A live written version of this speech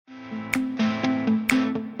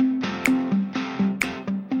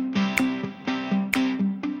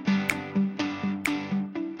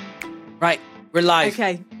Right, we're live.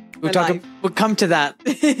 Okay. We'll come to that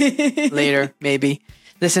later, maybe.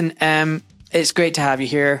 Listen, it's great to have you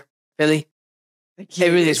here, Billy. Thank you. It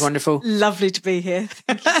really is wonderful. Lovely to be here.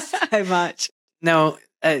 Thank you so much. No,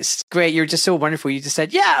 it's great. You're just so wonderful. You just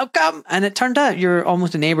said, yeah, I'll come. And it turned out you're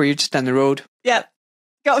almost a neighbour. You're just down the road. Yeah.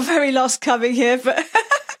 Got very lost coming here, but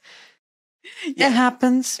yeah. It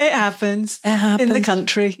happens. It happens. It happens. In the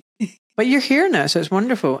country. But you're here now, so it's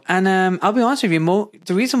wonderful. And I'll be honest with you,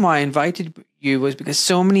 the reason why I invited you was because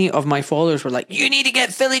so many of my followers were like, you need to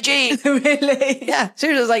get Philly J. Really? Yeah,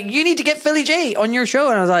 seriously. I was like, you need to get Philly J on your show.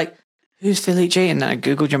 And I was like, who's Philly J? And then I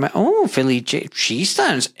Googled your oh, Philly J. She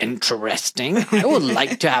sounds interesting. I would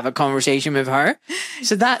like to have a conversation with her.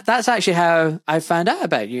 So that's actually how I found out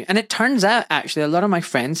about you. And it turns out, actually, a lot of my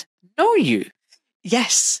friends know you.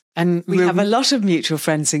 Yes. And we have a lot of mutual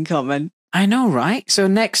friends in common. I know, right? So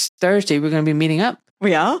next Thursday, we're going to be meeting up.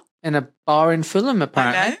 We are. In a bar in Fulham,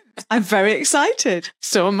 apparently. I know. I'm very excited.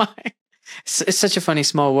 So am I. It's such a funny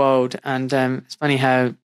small world. And it's funny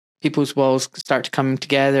how people's worlds start to come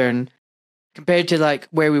together. And compared to like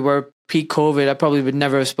where we were pre-COVID, I probably would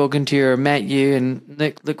never have spoken to you or met you.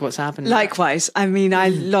 And look what's happened. Likewise. I mean, I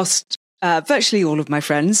lost virtually all of my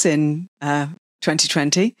friends in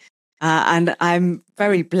 2020. And I'm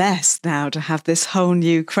very blessed now to have this whole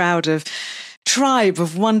new tribe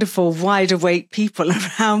of wonderful, wide awake people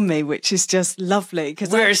around me, which is just lovely.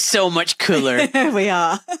 We're so much cooler. We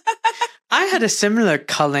are. I had a similar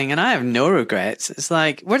culling and I have no regrets. It's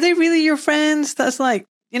like, were they really your friends? That's like,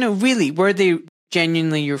 really, were they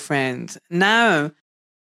genuinely your friends? Now,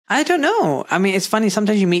 I don't know. I mean, it's funny.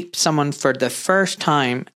 Sometimes you meet someone for the first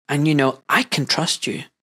time and I can trust you.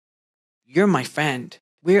 You're my friend.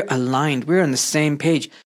 We're aligned. We're on the same page.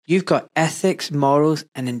 You've got ethics, morals,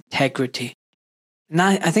 and integrity. And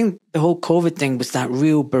I think the whole COVID thing was that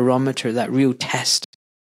real barometer, that real test.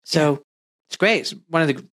 So It's great. It's one of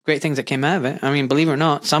the great things that came out of it. I mean, believe it or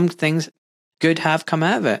not, some things good have come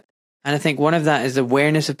out of it. And I think one of that is the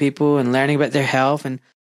awareness of people and learning about their health and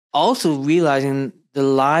also realizing the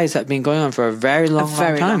lies that have been going on for a very long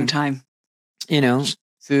time.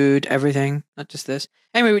 Food, everything, not just this.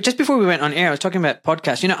 Anyway, just before we went on air, I was talking about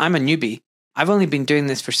podcasts. I'm a newbie. I've only been doing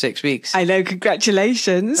this for 6 weeks. I know.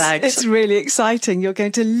 Congratulations. Thanks. It's really exciting. You're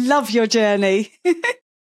going to love your journey.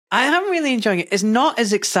 I am really enjoying it. It's not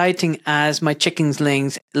as exciting as my chickens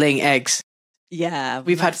laying eggs. Yeah.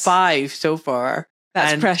 We've had 5 so far.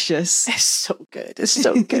 That's precious. It's so good. It's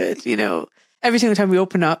so good. Every single time we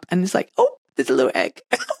open up and it's like, oh, there's a little egg.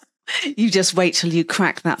 You just wait till you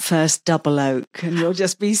crack that first double oak and you'll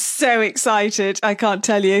just be so excited. I can't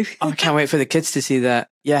tell you. I can't wait for the kids to see that.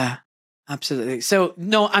 Yeah, absolutely. So,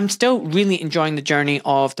 no, I'm still really enjoying the journey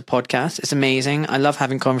of the podcast. It's amazing. I love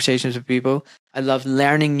having conversations with people. I love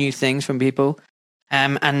learning new things from people.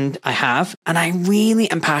 And I really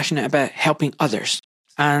am passionate about helping others.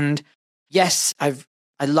 And yes, I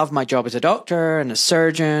love my job as a doctor and a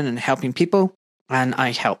surgeon and helping people. And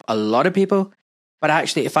I help a lot of people. But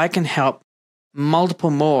actually, if I can help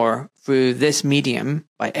multiple more through this medium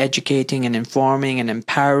by educating and informing and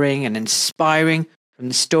empowering and inspiring from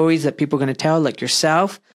the stories that people are going to tell, like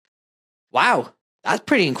yourself, wow, that's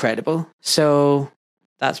pretty incredible. So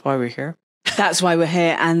that's why we're here. That's why we're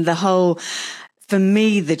here. And for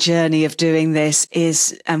me, the journey of doing this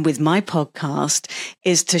and with my podcast,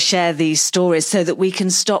 is to share these stories so that we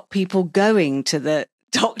can stop people going to the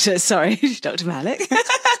doctors, Dr. Malik,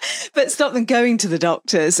 but stop them going to the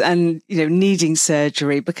doctors and, needing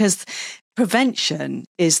surgery, because prevention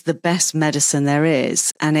is the best medicine there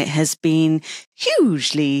is. And it has been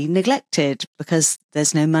hugely neglected because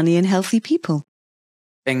there's no money in healthy people.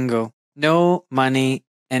 Bingo. No money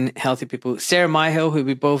in healthy people. Sarah Myhill, who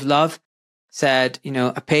we both love, said,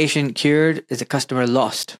 a patient cured is a customer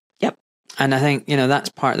lost. Yep. And I think, that's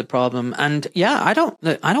part of the problem. And yeah, I don't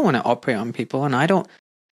want to operate on people, and I don't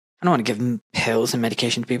want to give them pills and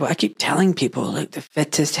medication to people. I keep telling people, like, the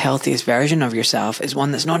fittest, healthiest version of yourself is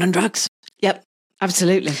one that's not on drugs. Yep,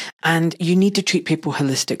 absolutely. And you need to treat people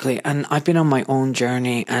holistically. And I've been on my own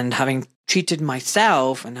journey, and having treated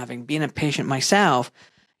myself and having been a patient myself,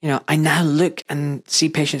 I now look and see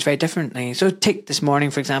patients very differently. So take this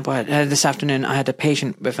morning, for example, this afternoon, I had a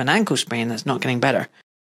patient with an ankle sprain that's not getting better.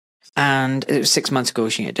 And it was 6 months ago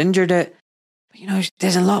she had injured it. But,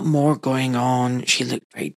 there's a lot more going on. She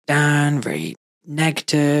looked very down, very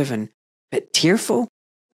negative and a bit tearful.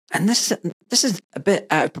 And this is a bit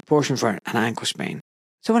out of proportion for an ankle sprain.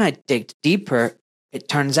 So when I digged deeper, it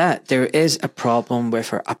turns out there is a problem with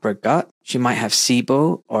her upper gut. She might have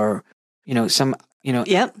SIBO or, some,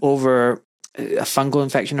 over a fungal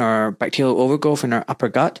infection or bacterial overgrowth in her upper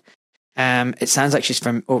gut. It sounds like she's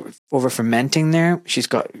from over fermenting there. She's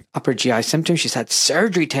got upper GI symptoms. She's had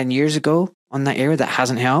surgery 10 years ago on that area that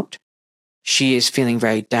hasn't helped. She is feeling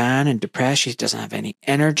very down and depressed. She doesn't have any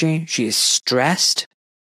energy. She is stressed.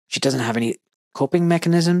 She doesn't have any coping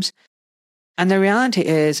mechanisms. And the reality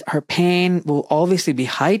is her pain will obviously be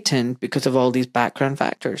heightened because of all these background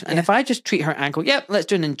factors. And if I just treat her ankle, let's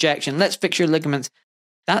do an injection, let's fix your ligaments,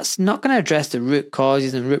 that's not going to address the root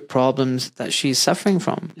causes and root problems that she's suffering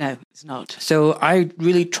from. No, it's not. So I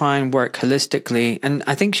really try and work holistically. And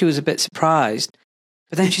I think she was a bit surprised.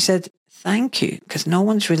 But then she said, thank you, because no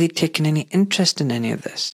one's really taken any interest in any of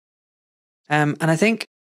this. And I think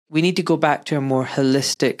we need to go back to a more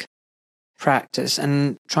holistic practice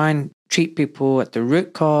and try and treat people at the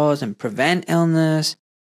root cause and prevent illness,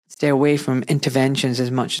 stay away from interventions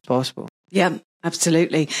as much as possible. Yeah,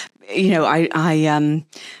 absolutely. You know, I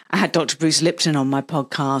had Dr. Bruce Lipton on my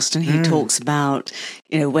podcast, and he talks about,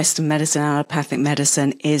 you know, Western medicine, allopathic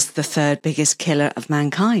medicine is the third biggest killer of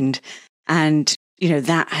mankind. And, you know,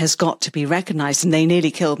 that has got to be recognized. And they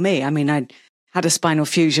nearly killed me. I mean, I had a spinal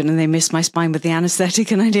fusion and they missed my spine with the anesthetic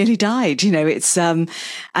and I nearly died. You know, it's, and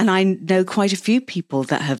I know quite a few people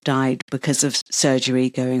that have died because of surgery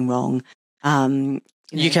going wrong.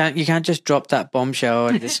 You can't just drop that bombshell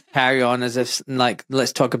and just carry on as if, like,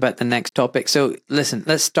 let's talk about the next topic. So listen,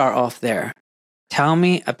 let's start off there. Tell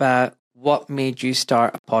me about what made you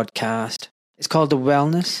start a podcast. It's called The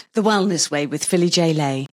Wellness Way with Philly J.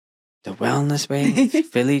 Lay. The Wellness Way with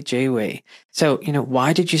Philly J. Way. So, you know,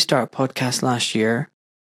 why did you start a podcast last year?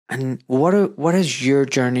 And what has your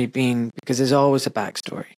journey been? Because there's always a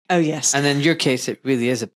backstory. Oh, yes. And in your case, it really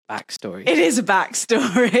is a backstory. It is a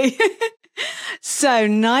backstory. So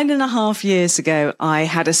 9.5 years ago, I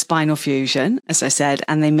had a spinal fusion, as I said,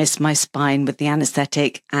 and they missed my spine with the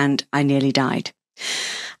anesthetic and I nearly died.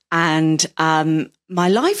 And my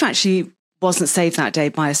life actually wasn't saved that day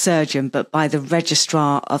by a surgeon, but by the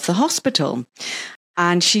registrar of the hospital.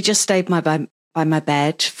 And she just stayed by my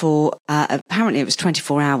bed for, apparently it was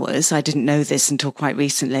 24 hours. I didn't know this until quite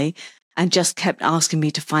recently. And just kept asking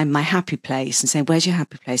me to find my happy place and saying, where's your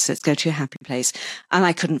happy place? Let's go to your happy place. And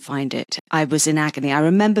I couldn't find it. I was in agony. I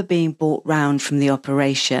remember being brought round from the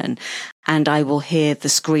operation and I will hear the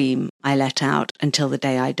scream I let out until the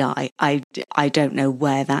day I die. I don't know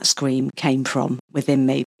where that scream came from within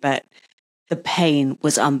me, but the pain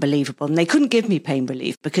was unbelievable. And they couldn't give me pain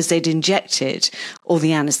relief because they'd injected all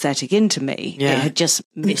the anesthetic into me. Yeah. It had just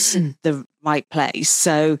missed the right place.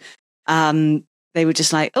 So they were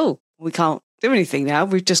just like, oh, we can't do anything now.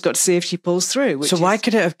 We've just got to see if she pulls through. So why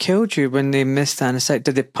could it have killed you when they missed the anesthetic?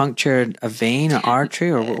 Did they puncture a vein or artery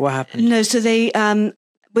or what happened? No, so they,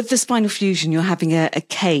 with the spinal fusion, you're having a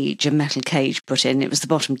cage, a metal cage put in. It was the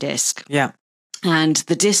bottom disc. Yeah. And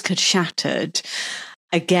the disc had shattered.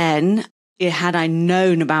 Again, had I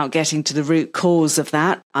known about getting to the root cause of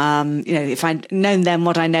that, you know, if I'd known then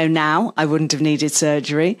what I know now, I wouldn't have needed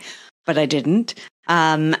surgery, but I didn't.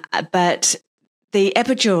 But the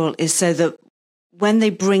epidural is so that when they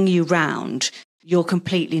bring you round, you're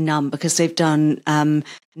completely numb because they've done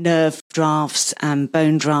nerve drafts and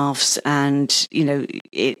bone drafts, and you know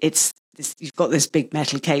it's you've got this big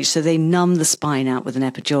metal cage, so they numb the spine out with an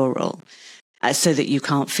epidural so that you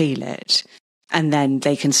can't feel it, and then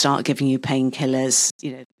they can start giving you painkillers,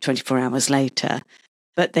 you know, 24 hours later.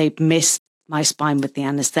 But they missed my spine with the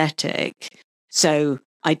anaesthetic, so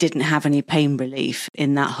I didn't have any pain relief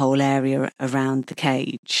in that whole area around the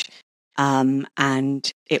cage.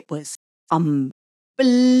 And it was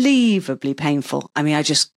unbelievably painful. I mean, I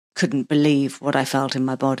just couldn't believe what I felt in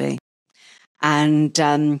my body. And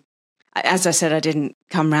as I said, I didn't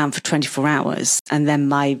come round for 24 hours. And then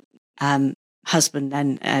my husband,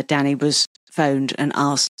 then Danny, was phoned and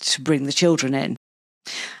asked to bring the children in.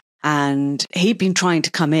 And he'd been trying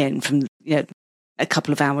to come in from, you know, a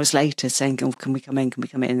couple of hours later saying, oh, can we come in? Can we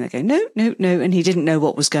come in? And they go, no. And he didn't know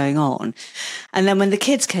what was going on. And then when the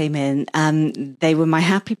kids came in, they were my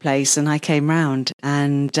happy place and I came round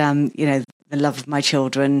and, you know, the love of my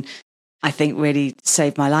children, I think really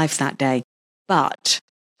saved my life that day. But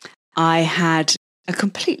I had a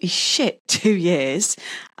completely shit 2 years.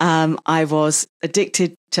 I was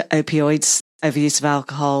addicted to opioids, overuse of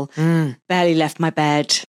alcohol, barely left my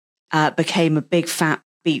bed, became a big fat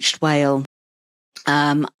beached whale.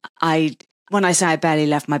 When I say I barely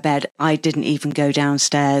left my bed, I didn't even go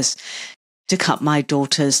downstairs to cut my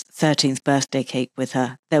daughter's 13th birthday cake with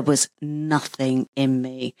her. There was nothing in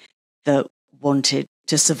me that wanted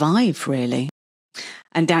to survive, really.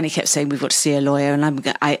 And Danny kept saying, we've got to see a lawyer. And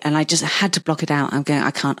I just had to block it out. I'm going,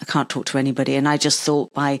 I can't talk to anybody. And I just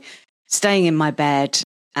thought by staying in my bed,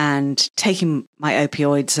 and taking my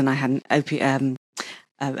opioids, and I had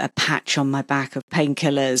a patch on my back of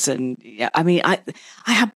painkillers. And I mean, I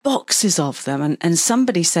had boxes of them. And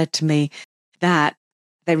somebody said to me that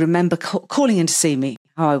they remember calling in to see me,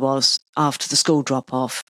 how I was after the school drop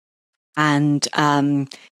off. And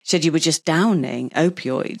said you were just downing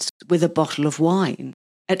opioids with a bottle of wine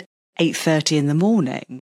at 8:30 in the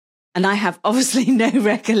morning. And I have obviously no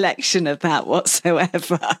recollection of that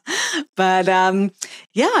whatsoever. But I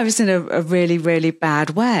was in a really, really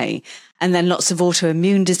bad way. And then lots of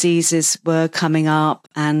autoimmune diseases were coming up.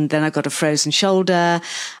 And then I got a frozen shoulder.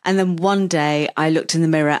 And then one day I looked in the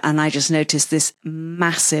mirror and I just noticed this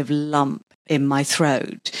massive lump in my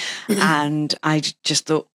throat. And I just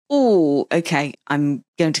thought, oh, okay, I'm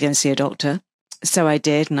going to go and see a doctor. So I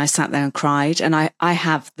did. And I sat there and cried. And I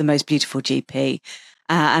have the most beautiful GP.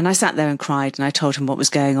 And I sat there and cried, and I told him what was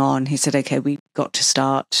going on. He said, okay, we've got to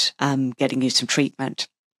start getting you some treatment.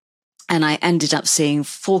 And I ended up seeing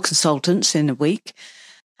 4 consultants in a week.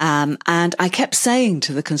 And I kept saying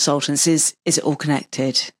to the consultants, is it all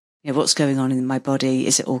connected? What's going on in my body?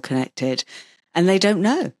 Is it all connected? And they don't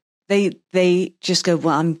know. They just go,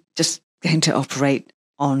 well, I'm just going to operate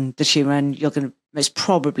on the tumor, and you're going to most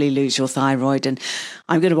probably lose your thyroid, and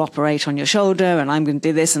I'm going to operate on your shoulder, and I'm going to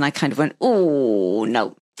do this. And I kind of went, oh,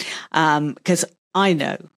 no, because I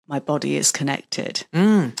know my body is connected.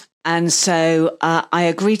 And so I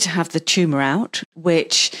agreed to have the tumor out,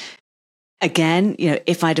 which, again,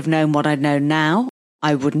 if I'd have known what I know now,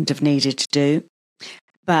 I wouldn't have needed to do.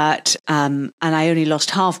 But, and I only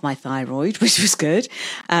lost half my thyroid, which was good.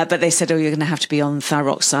 But they said, oh, you're going to have to be on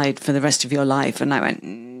thyroxide for the rest of your life. And I went,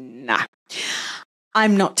 nah.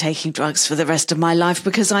 I'm not taking drugs for the rest of my life,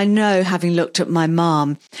 because I know, having looked at my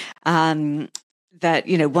mom, that,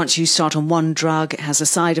 once you start on one drug, it has a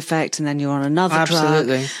side effect, and then you're on another drug.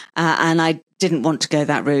 And I didn't want to go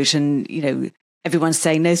that route. And, everyone's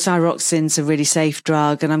saying, no, thyroxine's a really safe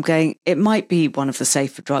drug. And I'm going, it might be one of the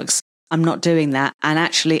safer drugs. I'm not doing that. And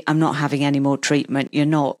actually, I'm not having any more treatment. You're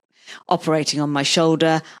not operating on my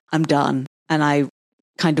shoulder. I'm done. And I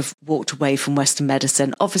kind of walked away from Western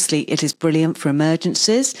medicine. Obviously, it is brilliant for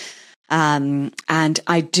emergencies. And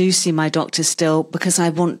I do see my doctor still, because I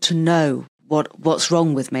want to know what's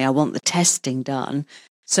wrong with me. I want the testing done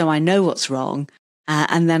so I know what's wrong.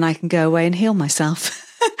 And then I can go away and heal myself.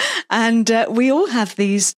 And we all have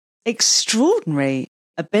these extraordinary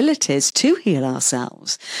abilities to heal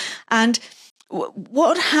ourselves. And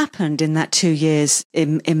what happened in that 2 years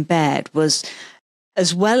in bed was,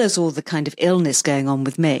 as well as all the kind of illness going on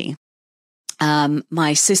with me,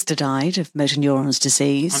 my sister died of motor neurons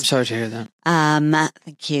disease. I'm sorry to hear that.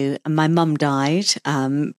 Thank you. And my mum died,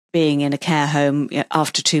 being in a care home.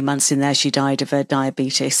 After 2 months in there, she died of a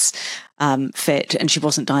diabetes fit, and she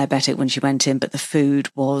wasn't diabetic when she went in, but the food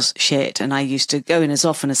was shit. And I used to go in as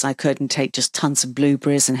often as I could and take just tons of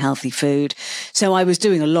blueberries and healthy food. So I was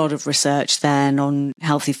doing a lot of research then on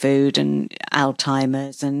healthy food and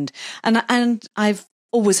Alzheimer's, and I've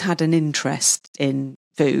always had an interest in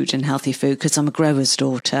food and healthy food because I'm a grower's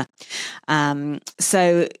daughter.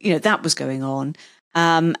 So, that was going on.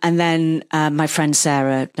 And then my friend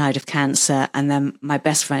Sarah died of cancer, and then my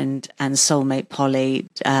best friend and soulmate Polly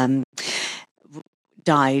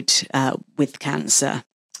died with cancer,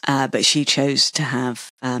 but she chose to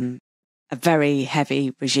have a very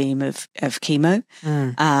heavy regime of chemo,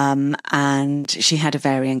 and she had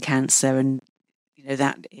ovarian cancer, and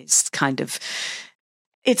that is kind of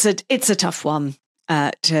it's a tough one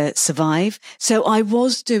to survive. So I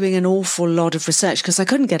was doing an awful lot of research because I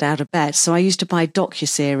couldn't get out of bed. So I used to buy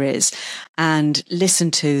docuseries and listen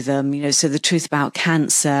to them, so The Truth About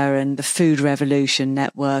Cancer and the Food Revolution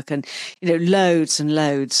Network, and, loads and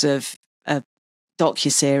loads of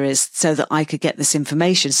docuseries so that I could get this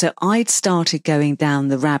information. So I'd started going down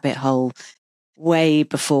the rabbit hole way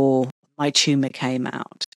before my tumor came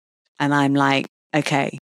out. And I'm like,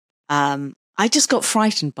 okay, I just got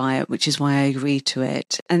frightened by it, which is why I agreed to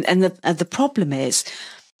it. And the problem is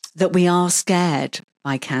that we are scared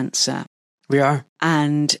by cancer. We are.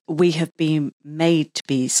 And we have been made to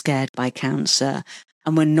be scared by cancer.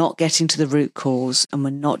 And we're not getting to the root cause, and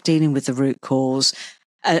we're not dealing with the root cause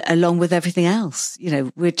along with everything else.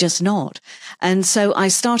 We're just not. And so I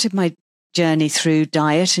started my journey through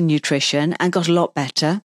diet and nutrition and got a lot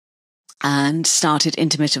better, and started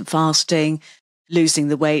intermittent fasting, losing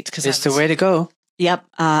the weight. It's the way to go. Yep.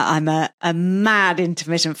 I'm a mad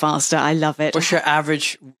intermittent faster. I love it. What's your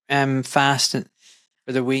average fast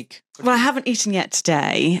for the week? Well, I haven't eaten yet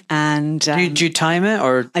today. And do you time it,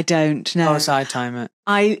 or? I don't know. How do I time it?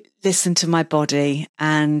 I listen to my body,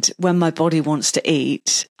 and when my body wants to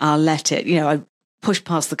eat, I'll let it. push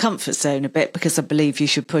past the comfort zone a bit, because I believe you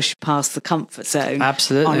should push past the comfort zone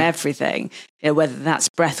Absolutely. on everything, whether that's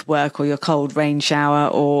breath work or your cold rain shower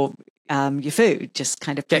or your food. Just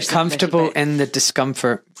kind of get comfortable in the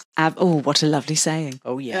discomfort. What a lovely saying.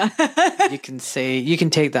 Oh yeah. You can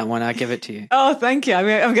take that one. I'll give it to you. Oh, thank you.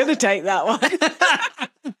 I'm going to take that one.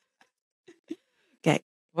 Okay.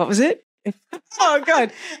 What was it? Oh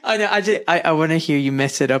God! I know. I want to hear you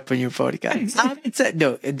mess it up on your podcast.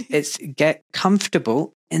 It's get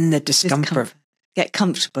comfortable in the discomfort. Get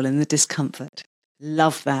comfortable in the discomfort.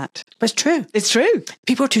 Love that. But it's true. It's true.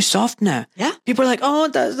 People are too soft now. Yeah. People are like, oh,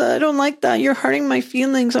 I don't like that. You're hurting my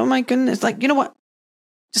feelings. Oh my goodness. Like, you know what?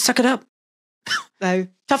 Just suck it up. No.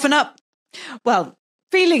 Toughen up. Well,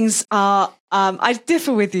 feelings are. I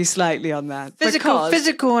differ with you slightly on that.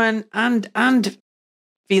 Physical, and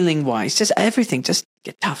feeling wise, just everything. Just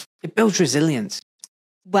get tough. It builds resilience.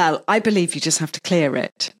 Well, I believe you just have to clear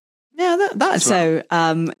it. Yeah, that's so.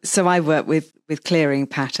 So I work with clearing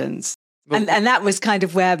patterns, and that was kind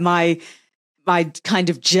of where my kind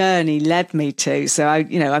of journey led me to. So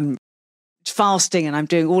I'm fasting and I'm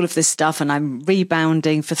doing all of this stuff, and I'm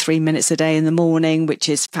rebounding for 3 minutes a day in the morning, which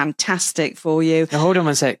is fantastic for you. Now, hold on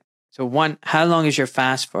one sec. So how long is your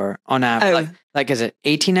fast for on average? Like is it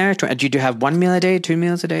 18 hours? Do you have 1 meal a day, 2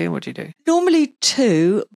 meals a day? What do you do? Normally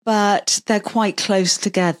 2, but they're quite close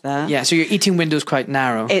together. Yeah, so your eating window is quite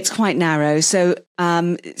narrow. It's quite narrow. So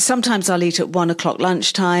sometimes I'll eat at 1 o'clock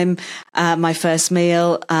lunchtime, my first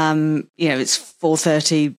meal. It's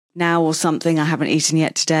 4:30 now or something. I haven't eaten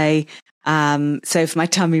yet today. So if my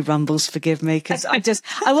tummy rumbles, forgive me, because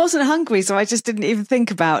I wasn't hungry, so I just didn't even think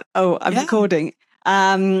about, I'm recording.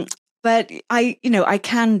 But I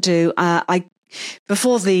can do,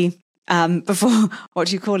 before what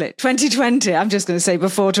do you call it? 2020. I'm just going to say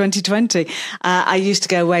before 2020, I used to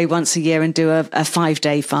go away once a year and do a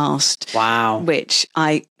 5-day fast. Wow. Which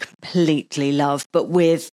I completely love, but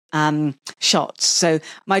with, shots. So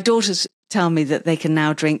my daughters tell me that they can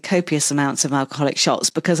now drink copious amounts of alcoholic shots,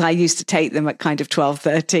 because I used to take them at kind of 12,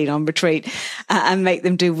 13 on retreat and make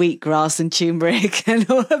them do wheatgrass and turmeric and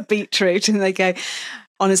all the beetroot. And they go,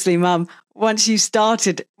 honestly, Mum, once you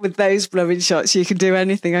started with those blooming shots, you can do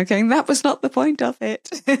anything. I'm going, that was not the point of it.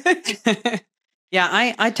 Yeah,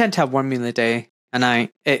 I tend to have 1 meal a day, and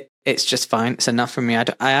it's just fine. It's enough for me. I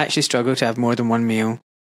actually struggle to have more than 1 meal.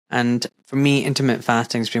 And for me, intermittent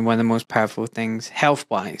fasting has been one of the most powerful things,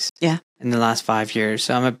 health-wise, in the last 5 years.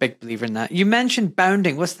 So I'm a big believer in that. You mentioned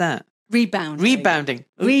bounding. What's that? Rebounding.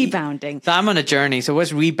 So I'm on a journey. So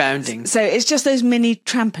what's rebounding? So it's just those mini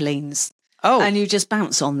trampolines. Oh. And you just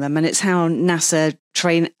bounce on them. And it's how NASA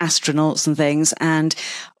train astronauts and things. And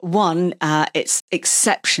it's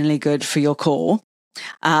exceptionally good for your core.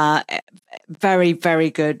 Very, very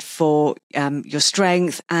good for your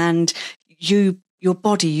strength. And your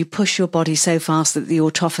body, you push your body so fast that the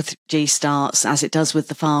autophagy starts, as it does with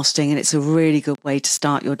the fasting. And it's a really good way to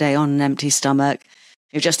start your day on an empty stomach.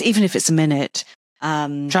 Even if it's a minute.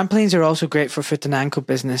 Trampolines are also great for foot and ankle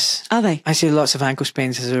business. Are they? I see lots of ankle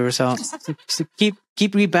sprains as a result. So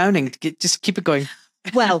keep rebounding. Just keep it going.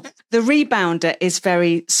 Well, the rebounder is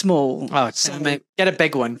very small. Oh, get a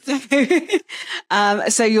big one.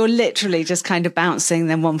 So you're literally just kind of bouncing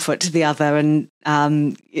then one foot to the other, and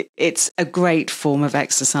it's a great form of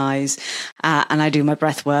exercise. And I do my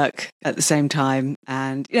breath work at the same time.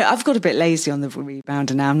 And I've got a bit lazy on the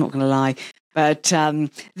rebounder now, I'm not going to lie. But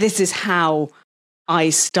this is how I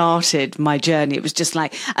started my journey. It was just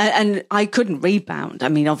like, and I couldn't rebound. I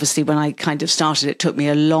mean, obviously, when I kind of started, it took me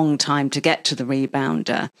a long time to get to the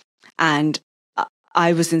rebounder. And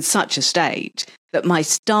I was in such a state that my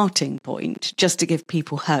starting point, just to give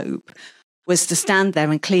people hope, was to stand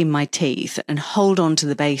there and clean my teeth and hold on to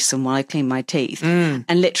the basin while I clean my teeth and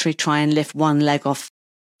literally try and lift one leg off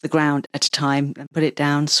the ground at a time and put it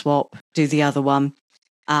down, swap, do the other one.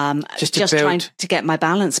 Just trying to get my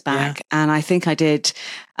balance back. Yeah. And I think I did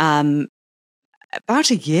about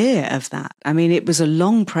a year of that. I mean, it was a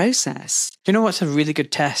long process. Do you know what's a really good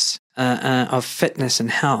test of fitness and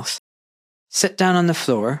health? Sit down on the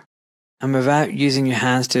floor and without using your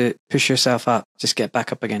hands to push yourself up, just get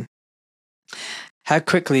back up again. How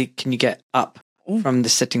quickly can you get up from the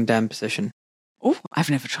sitting down position? Oh, I've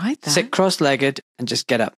never tried that. Sit cross-legged and just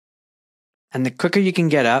get up. And the quicker you can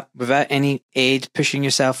get up without any aid pushing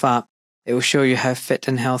yourself up, it will show you how fit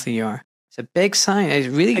and healthy you are. It's a big sign. It's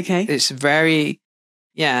really, it's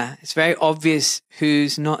very obvious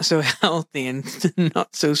who's not so healthy and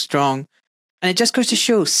not so strong. And it just goes to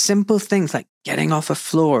show simple things like getting off a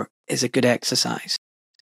floor is a good exercise.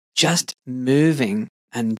 Just moving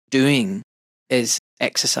and doing is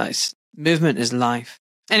exercise. Movement is life.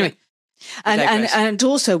 Anyway, And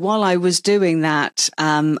also, while I was doing that,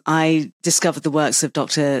 I discovered the works of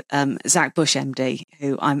Dr. Zach Bush, MD,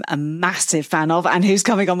 who I'm a massive fan of and who's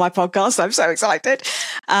coming on my podcast. I'm so excited.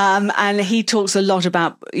 And he talks a lot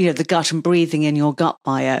about, the gut and breathing in your gut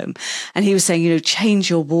biome. And he was saying, change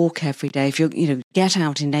your walk every day. If you get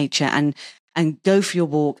out in nature and go for your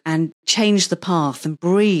walk and change the path and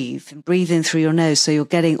breathe in through your nose. So you're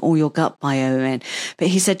getting all your gut biome in. But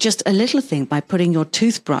he said just a little thing by putting your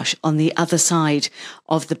toothbrush on the other side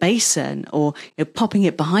of the basin or popping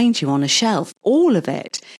it behind you on a shelf, all of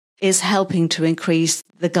it is helping to increase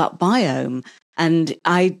the gut biome. And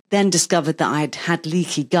I then discovered that I'd had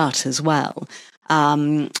leaky gut as well.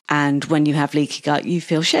 And when you have leaky gut, you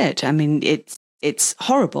feel shit. I mean, it's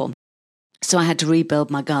horrible. So I had to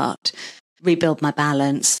rebuild my gut, rebuild my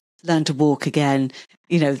balance, learn to walk again,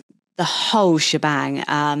 the whole shebang.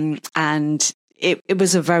 And it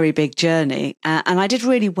was a very big journey. And I did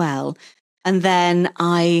really well. And then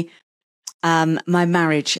my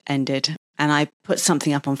marriage ended and I put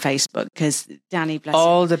something up on Facebook because Danny, bless him.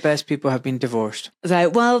 All the best people have been divorced. So,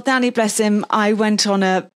 well, Danny, bless him, I went on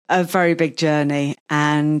a very big journey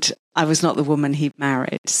and I was not the woman he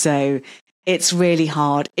married. So it's really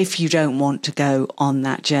hard if you don't want to go on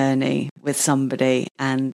that journey with somebody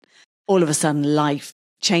and all of a sudden life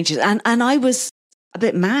changes. And I was a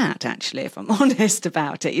bit mad, actually, if I'm honest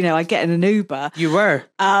about it. I get in an Uber. You were?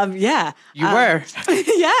 Yeah. You were?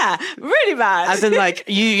 Yeah, really mad. As in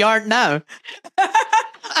you aren't now.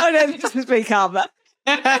 Oh, no, this is me calmer.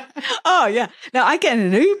 Oh, yeah. Now, I get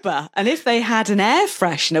in an Uber, and if they had an air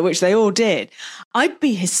freshener, which they all did, I'd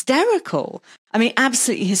be hysterical. I mean,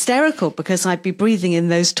 absolutely hysterical because I'd be breathing in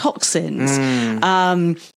those toxins.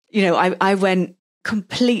 I went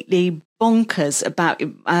completely bonkers about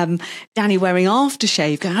Danny wearing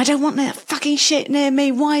aftershave, going, I don't want that fucking shit near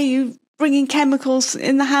me. Why are you bringing chemicals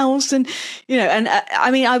in the house? And,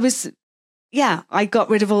 I got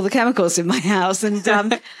rid of all the chemicals in my house and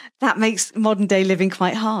that makes modern day living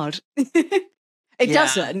quite hard. It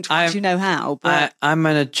doesn't, because you know how. But I'm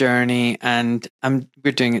on a journey and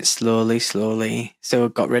we're doing it slowly. So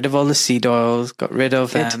got rid of all the seed oils, got rid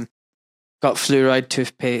of got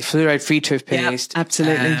fluoride-free toothpaste. Yeah,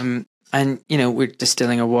 absolutely. And we're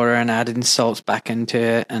distilling our water and adding salts back into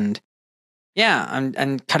it, and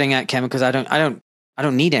and cutting out chemicals. I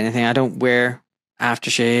don't need anything. I don't wear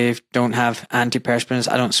aftershave. Don't have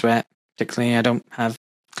antiperspirants. I don't sweat particularly. I don't have.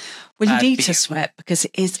 Well, you need to sweat because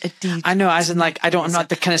it is a detox. I know, as in I'm not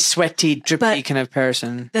the kind of sweaty, drippy kind of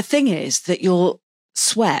person. The thing is that your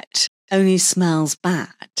sweat only smells bad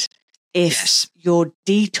if you're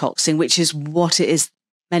detoxing, which is what it is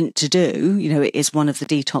meant to do. It is one of the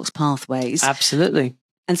detox pathways. Absolutely.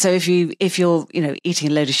 And so if you're eating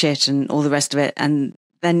a load of shit and all the rest of it, and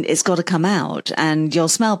then it's got to come out and you'll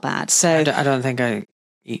smell bad. So I don't think I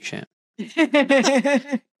eat shit.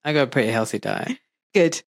 I got a pretty healthy diet.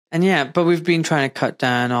 Good. And but we've been trying to cut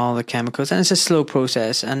down all the chemicals, and it's a slow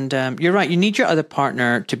process. And you're right, you need your other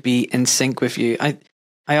partner to be in sync with you. I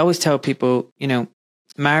always tell people,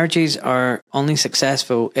 marriages are only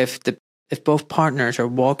successful if both partners are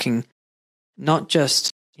walking not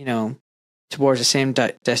just, towards the same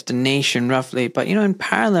destination roughly, but, in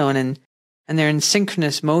parallel and they're in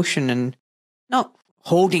synchronous motion and not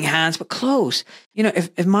holding hands, but close.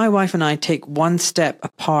 If my wife and I take one step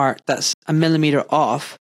apart that's a millimeter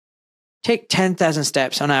off, take 10,000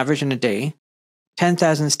 steps on average in a day,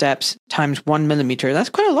 10,000 steps times 1 millimeter,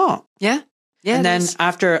 that's quite a lot. Yeah. Yeah. And then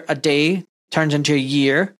after a day turns into a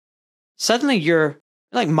year, suddenly you're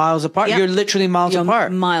like miles apart. Yep. You're literally miles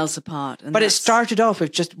apart. Miles apart. But it started off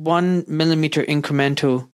with just 1 millimeter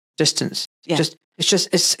incremental distance. Yeah.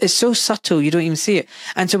 It's so subtle, you don't even see it.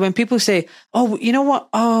 And so when people say, oh, you know what?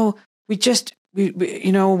 Oh, we just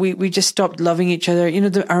stopped loving each other.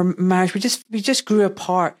 Our marriage, we just grew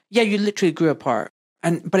apart. Yeah, you literally grew apart.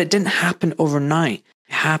 But it didn't happen overnight.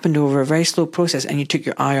 It happened over a very slow process, and you took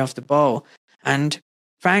your eye off the ball. And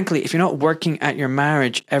frankly, if you're not working at your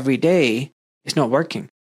marriage every day, it's not working.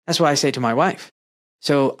 That's what I say to my wife.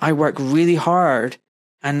 So I work really hard,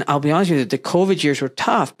 and I'll be honest with you, the COVID years were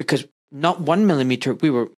tough because not 1 millimeter, we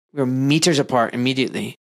were meters apart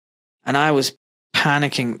immediately. And I was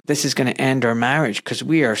panicking, this is going to end our marriage because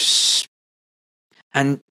we are.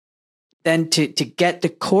 And then to get the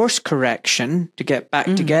course correction, to get back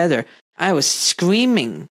together, I was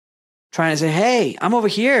screaming, trying to say, hey, I'm over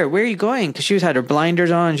here. Where are you going? Because she had her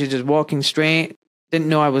blinders on. She's just walking straight. Didn't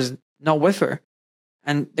know I was not with her.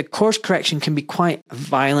 And the course correction can be quite a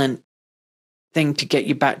violent thing to get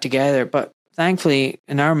you back together. But thankfully,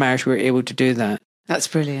 in our marriage, we were able to do that. That's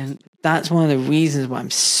brilliant. That's one of the reasons why I'm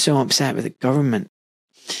so upset with the government.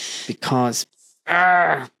 because,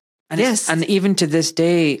 and Yes. and even to this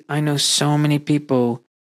day, I know so many people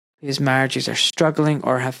whose marriages are struggling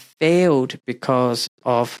or have failed because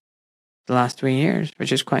of the last 3 years,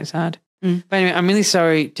 which is quite sad. Mm. But anyway, I'm really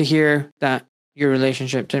sorry to hear that your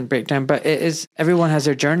relationship didn't break down, but it is, everyone has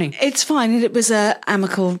their journey. It's fine. It was a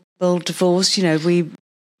amicable divorce. You know,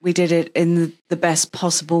 we did it in the best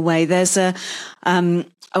possible way. There's a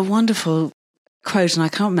wonderful quote, and I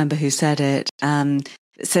can't remember who said it.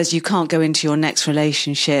 It says, "You can't go into your next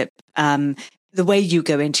relationship. The way you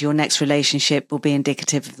go into your next relationship will be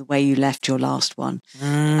indicative of the way you left your last one."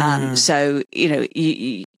 So, you know,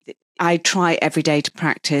 I try every day to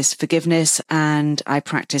practice forgiveness, and I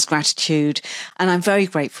practice gratitude. And I'm very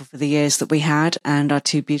grateful for the years that we had and our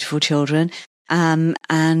 2 beautiful children. And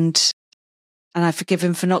I forgive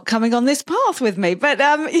him for not coming on this path with me. But,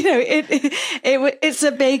 you know, it's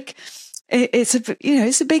a big,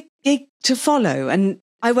 it's a big gig to follow. And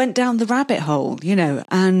I went down the rabbit hole, you know,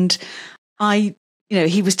 and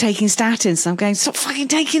he was taking statins. I'm going, stop fucking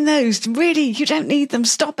taking those. Really, you don't need them.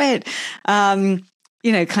 Stop it.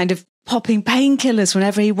 You know, kind of popping painkillers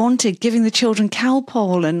whenever he wanted, giving the children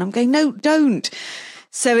Calpol. And I'm going, no, don't.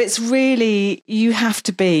 So it's really, you have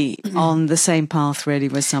to be on the same path really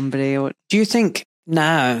with somebody. Or do you think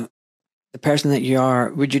now, the person that you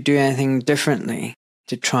are, would you do anything differently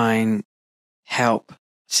to try and help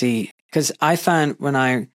see? Because I found when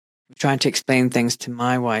I was trying to explain things to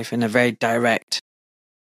my wife in a very direct,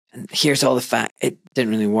 and here's all the fact, it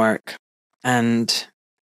didn't really work. And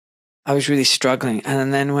I was really struggling.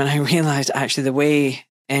 And then when I realized actually the way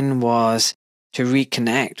in was to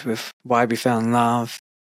reconnect with why we fell in love,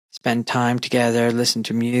 spend time together, listen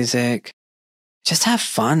to music, just have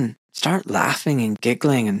fun, start laughing and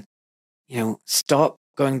giggling, and, you know, stop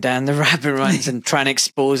going down the rabbit runs and trying to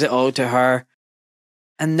expose it all to her.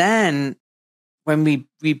 And then when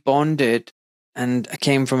we bonded, and I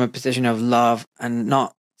came from a position of love and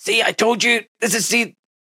not, see, I told you,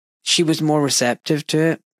 she was more receptive to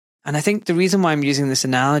it. And I think the reason why I'm using this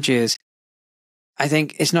analogy is, I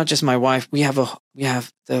think it's not just my wife. We have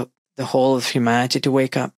the whole of humanity to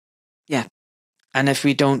wake up. Yeah. And if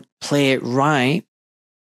we don't play it right,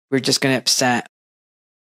 we're just going to upset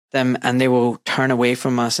them, and they will turn away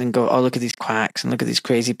from us and go, oh, look at these quacks and look at these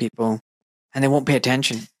crazy people. And they won't pay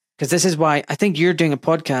attention. Because this is why I think you're doing a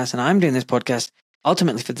podcast and I'm doing this podcast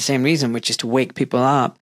ultimately for the same reason, which is to wake people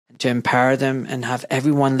up and to empower them and have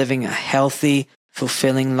everyone living a healthy,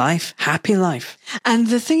 fulfilling life, happy life. And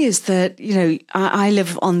the thing is that, you know, I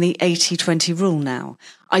live on the 80-20 rule now.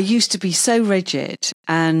 I used to be so rigid,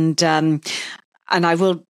 and I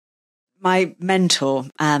will, my mentor,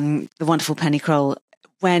 the wonderful Penny Kroll,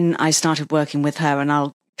 when I started working with her, and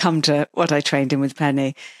I'll come to what I trained in with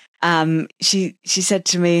Penny, she said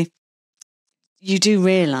to me, you do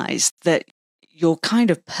realize that you're kind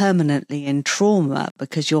of permanently in trauma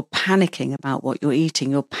because you're panicking about what you're eating.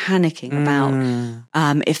 You're panicking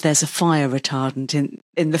about if there's a fire retardant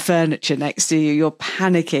in the furniture next to you. You're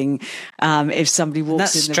panicking if somebody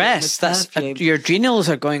walks in the room with perfume. Your adrenals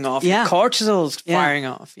are going off. Yeah. Your cortisol's firing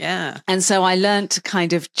off. Yeah. And so I learned to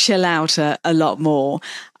kind of chill out a lot more.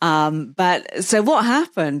 But so what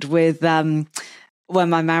happened with when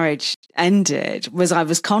my marriage ended was I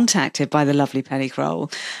was contacted by the lovely Penny Kroll,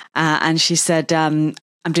 and she said, I'm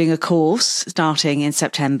doing a course starting in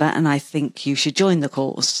September, and I think you should join the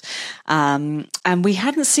course. And we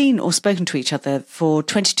hadn't seen or spoken to each other for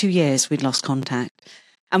 22 years. We'd lost contact,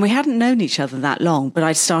 and we hadn't known each other that long, but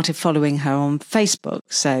I'd started following her on Facebook.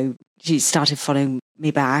 So she started following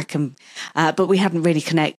me back, and but we hadn't really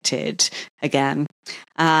connected again.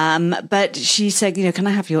 But she said, you know, can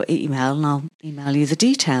I have your email and I'll email you the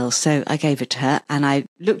details? So I gave it to her, and I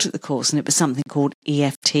looked at the course, and it was something called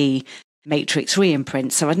EFT Matrix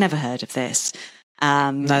Reimprint. So I'd never heard of this.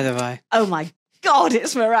 Neither have I. Oh my God,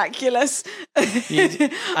 it's miraculous.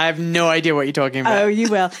 I have no idea what you're talking about. Oh, you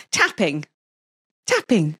will. Tapping.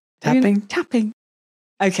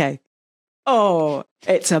 Okay. Oh,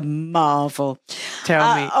 it's a marvel.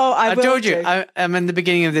 Tell me. I told you. I'm in the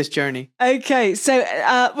beginning of this journey. Okay. So,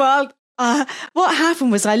 what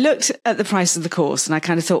happened was I looked at the price of the course, and I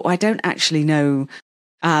kind of thought, well, I don't actually know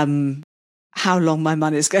how long my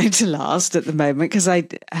money is going to last at the moment, because I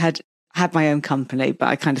had my own company, but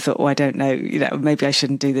I kind of thought, I don't know, you know, maybe I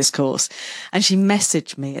shouldn't do this course. And she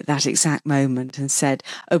messaged me at that exact moment and said,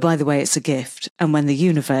 oh, by the way, it's a gift. And when the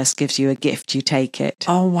universe gives you a gift, you take it.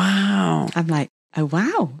 Oh, wow. I'm like, oh,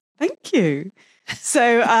 wow. Thank you.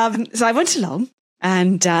 So I went along,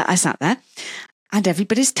 and I sat there, and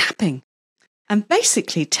everybody's tapping. And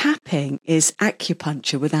basically tapping is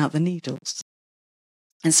acupuncture without the needles.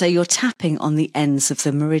 And so you're tapping on the ends of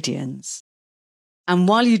the meridians. And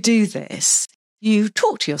while you do this, you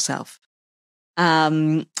talk to yourself.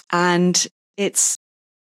 And it's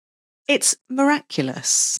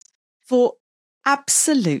miraculous for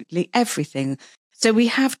absolutely everything. So we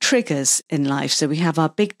have triggers in life. So we have our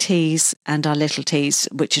big T's and our little T's,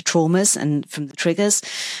 which are traumas and from the triggers.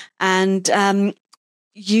 And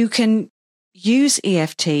you can use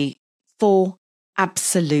EFT for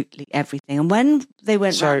absolutely everything. And when they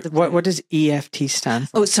went... Sorry, what does EFT stand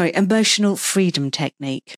for? Oh, sorry, Emotional Freedom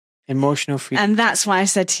Technique. Emotional freedom. And that's why I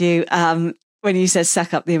said to you, when you said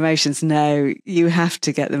suck up the emotions, no, you have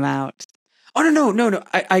to get them out. Oh, no.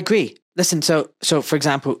 I agree. Listen, so for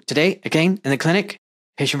example, today, again, in the clinic,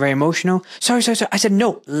 patient very emotional. Sorry. I said,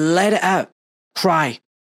 no, let it out. Cry.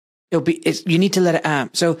 You need to let it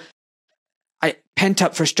out. So I pent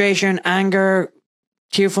up frustration, anger,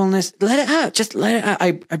 tearfulness, let it out. Just let it out.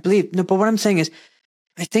 I believe. No, but what I'm saying is,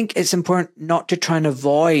 I think it's important not to try and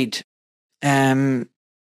avoid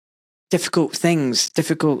difficult things,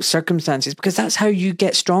 difficult circumstances, because that's how you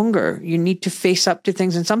get stronger. You need to face up to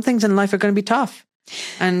things, and some things in life are going to be tough.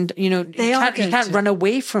 And, you can't run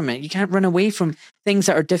away from it. You can't run away from things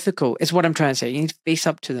that are difficult, is what I'm trying to say. You need to face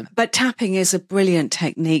up to them. But tapping is a brilliant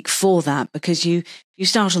technique for that, because you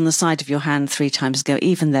start on the side of your hand 3 times and go,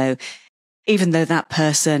 even though that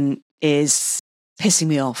person is pissing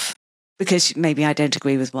me off, because maybe I don't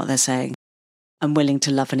agree with what they're saying, I'm willing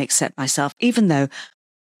to love and accept myself, even though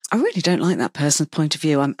I really don't like that person's point of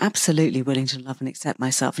view. I'm absolutely willing to love and accept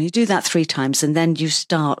myself. And you do that 3 times, and then you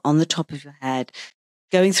start on the top of your head,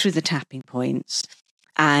 going through the tapping points,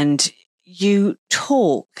 and you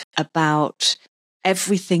talk about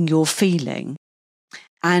everything you're feeling.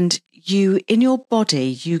 And you, in your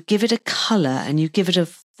body, you give it a color and you give it a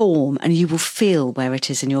form, and you will feel where it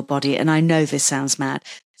is in your body. And I know this sounds mad.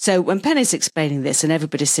 So when Penny's explaining this and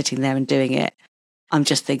everybody's sitting there and doing it, I'm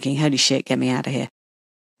just thinking, holy shit, get me out of here.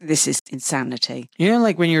 This is insanity. You know,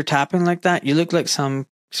 like when you're tapping like that, you look like some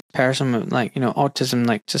person with autism,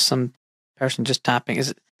 like just some person just tapping.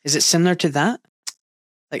 Is it similar to that?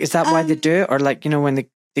 Like, is that why they do it? Or like, when they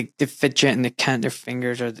fidget and they count their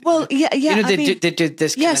fingers, or they do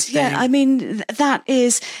this kind of thing. Yeah. I mean,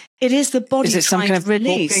 it is the body trying to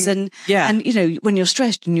release. And when you're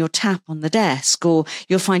stressed and you'll tap on the desk, or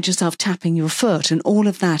you'll find yourself tapping your foot, and all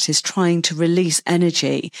of that is trying to release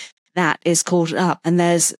energy that is caught up. And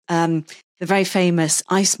there's the very famous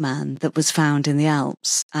Iceman that was found in the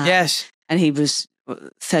Alps. Yes. And he was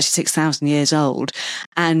 36,000 years old,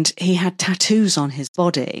 and he had tattoos on his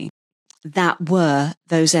body that were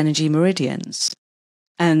those energy meridians.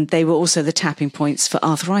 And they were also the tapping points for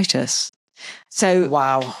arthritis. So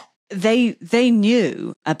wow, they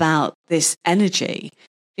knew about this energy.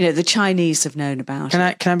 The Chinese have known about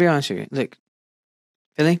it. Can I be honest with you? Look,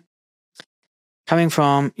 Billy, coming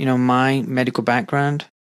from, my medical background.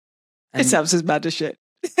 It sounds as mad as shit.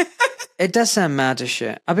 It does sound mad as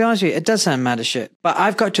shit. I'll be honest with you, it does sound mad as shit. But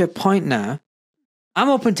I've got to a point now, I'm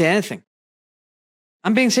open to anything.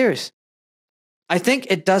 I'm being serious. I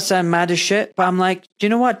think it does sound mad as shit, but I'm like, do you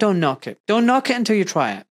know what? Don't knock it. Don't knock it until you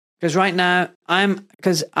try it. Because right now,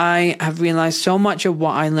 because I have realized so much of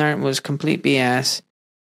what I learned was complete BS,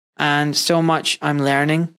 and so much I'm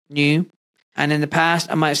learning new. And in the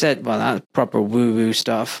past, I might have said, well, that's proper woo-woo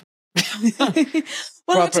stuff.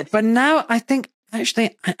 But now I think,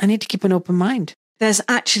 actually, I need to keep an open mind. There's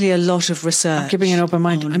actually a lot of research. I'm keeping an open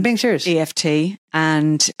mind. I'm being serious. EFT,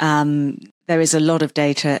 and there is a lot of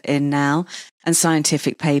data in now and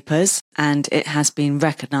scientific papers, and it has been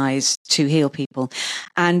recognized to heal people.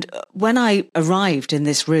 And when I arrived in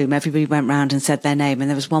this room, everybody went round and said their name, and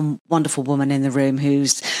there was one wonderful woman in the room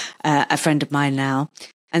who's a friend of mine now.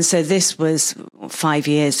 And so this was 5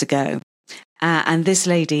 years ago. And this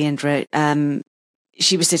lady, Indra,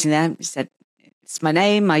 she was sitting there, said, it's my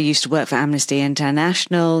name. I used to work for Amnesty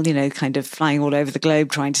International, kind of flying all over the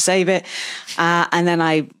globe trying to save it. And then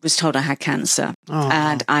I was told I had cancer. Oh.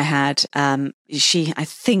 And I had, I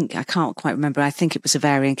can't quite remember. I think it was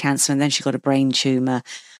ovarian cancer. And then she got a brain tumor.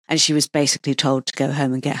 And she was basically told to go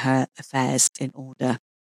home and get her affairs in order.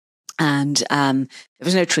 And there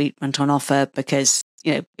was no treatment on offer because,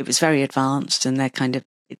 it was very advanced, and they're kind of,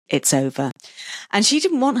 it's over. And she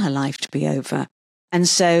didn't want her life to be over. And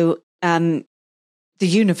so, the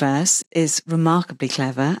universe is remarkably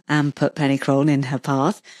clever and put Penny Crone in her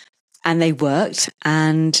path, and they worked.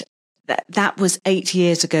 And that was 8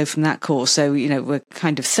 years ago from that course. So, we're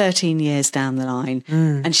kind of 13 years down the line,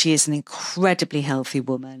 and she is an incredibly healthy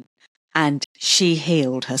woman, and she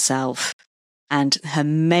healed herself. And her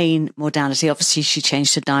main modality, obviously she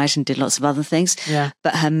changed her diet and did lots of other things,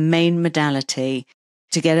 but her main modality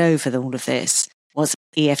to get over all of this was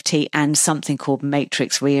EFT and something called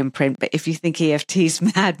matrix re-imprint. But if you think EFT's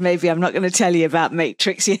mad, maybe I'm not going to tell you about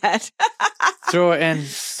matrix yet. Throw it in.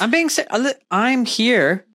 I'm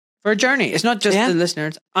here for a journey. It's not just the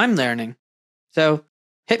listeners. I'm learning. So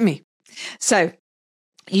hit me. So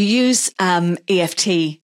you use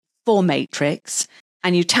EFT for matrix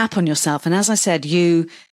and you tap on yourself. And as I said, you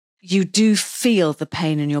do feel the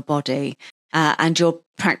pain in your body. And your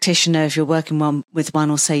practitioner, if you're working with one,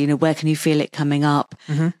 will say, you know, where can you feel it coming up?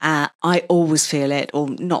 Mm-hmm. I always feel it, or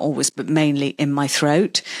not always, but mainly in my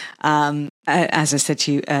throat. As I said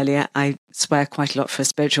to you earlier, I swear quite a lot for a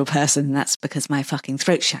spiritual person, and that's because my fucking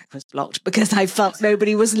throat chakra was blocked because I felt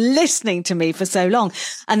nobody was listening to me for so long.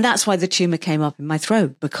 And that's why the tumor came up in my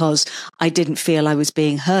throat, because I didn't feel I was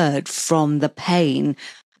being heard from the pain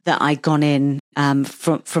that I'd gone in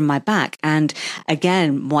from my back. And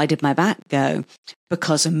again, why did my back go?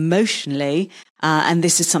 Because emotionally, and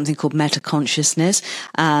this is something called metaconsciousness,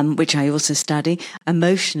 which I also study,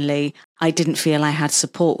 emotionally, I didn't feel I had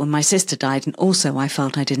support when my sister died. And also I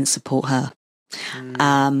felt I didn't support her.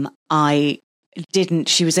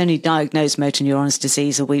 She was only diagnosed motor neurons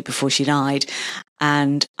disease a week before she died.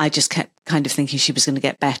 And I just kept kind of thinking she was going to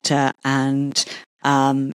get better. And,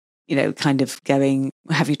 you know, kind of going,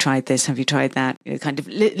 have you tried this? Have you tried that? You know, kind of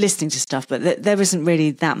listening to stuff, but there isn't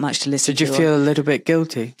really that much to listen to. Did you feel a little bit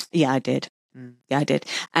guilty? Yeah, I did. Yeah, I did.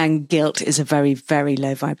 And guilt is a very, very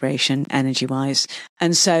low vibration energy wise.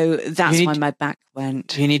 And so that's why my back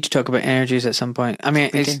went. You need to talk about energies at some point. I mean,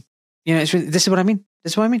 it's really, this is what I mean.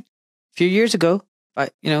 A few years ago,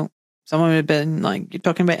 but you know, someone would have been like, you're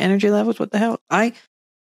talking about energy levels. What the hell?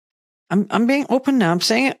 I'm being open now. I'm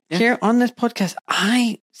saying it here on this podcast.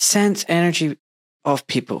 I sense energy of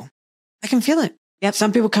people. I can feel it. Yep.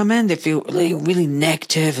 Some people come in, they feel really, really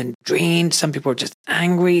negative and drained. Some people are just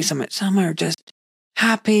angry. Some are just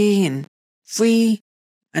happy and free.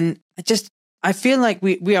 And I feel like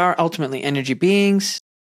we are ultimately energy beings,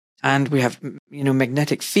 and we have, you know,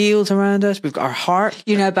 magnetic fields around us. We've got our heart.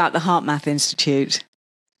 You know about the HeartMath Institute?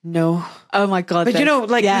 No. Oh my God. But you know,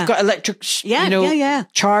 like we've got electric,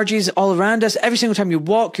 charges all around us. Every single time you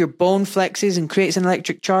walk, your bone flexes and creates an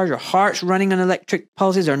electric charge. Our heart's running on electric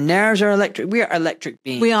pulses. Our nerves are electric. We are electric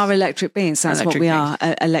beings. We are electric beings. That's what we are.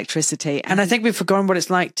 Electricity. And I think we've forgotten what it's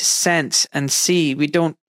like to sense and see.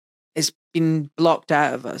 It's been blocked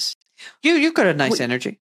out of us. You've got a nice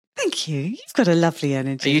energy. Thank you. You've got a lovely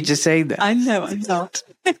energy. Are you just saying that? I know I'm not.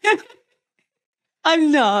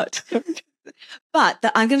 I'm not. But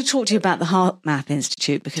I'm going to talk to you about the HeartMath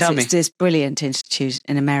Institute, because it's this brilliant institute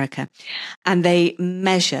in America, and they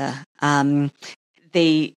measure the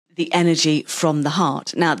energy from the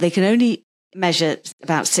heart. Now, they can only measure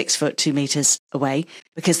about 6 foot, 2 meters away,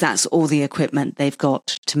 because that's all the equipment they've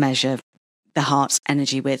got to measure the heart's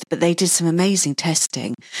energy with. But they did some amazing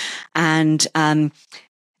testing, and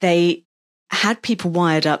they had people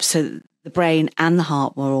wired up so the brain and the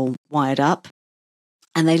heart were all wired up.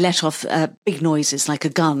 And they let off big noises like a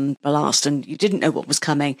gun blast, and you didn't know what was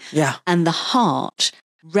coming. Yeah. And the heart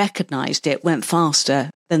recognized it, went faster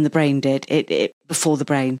than the brain did, it before the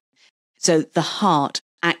brain. So the heart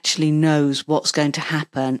actually knows what's going to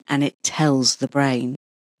happen, and it tells the brain.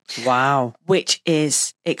 Wow. Which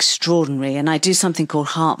is extraordinary. And I do something called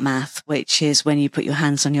HeartMath, which is when you put your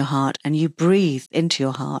hands on your heart and you breathe into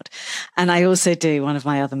your heart. And I also do one of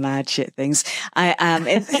my other mad shit things. I'm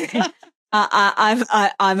a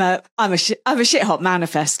shit hot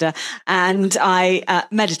manifester, and I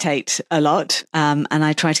meditate a lot, and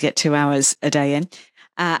I try to get 2 hours a day in.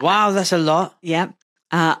 Wow, that's a lot. Yeah.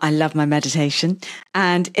 I love my meditation.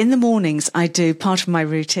 And in the mornings, I do part of my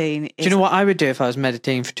routine. Do you know what I would do if I was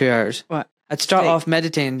meditating for 2 hours? What? I'd start off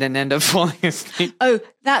meditating, then end up falling asleep. Oh,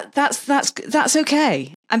 that's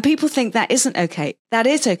okay. And people think that isn't okay. That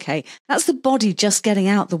is okay. That's the body just getting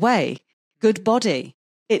out the way. Good body.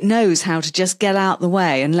 It knows how to just get out the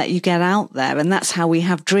way and let you get out there. And that's how we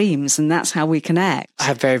have dreams, and that's how we connect. I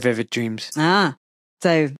have very vivid dreams.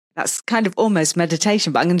 So that's kind of almost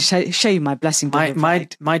meditation, but I'm going to show you my blessing.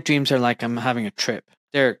 My dreams are like I'm having a trip.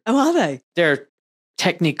 Are they? They're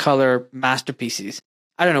Technicolor masterpieces.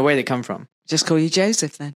 I don't know where they come from. Just call you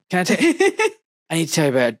Joseph then. Can I tell you? I need to tell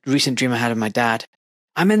you about a recent dream I had of my dad.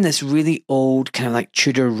 I'm in this really old kind of like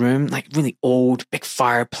Tudor room, like really old, big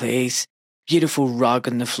fireplace, beautiful rug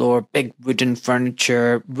on the floor, big wooden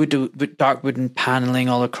furniture, dark wooden paneling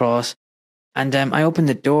all across. And I opened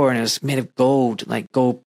the door and it was made of gold, like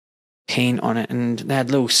gold paint on it. And they had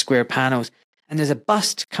little square panels. And there's a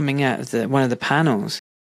bust coming out of one of the panels.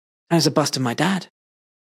 And it's a bust of my dad.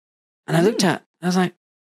 And I looked at it, and I was like,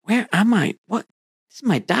 where am I? What? this is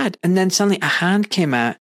my dad. And then suddenly a hand came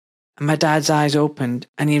out and my dad's eyes opened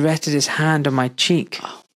and he rested his hand on my cheek.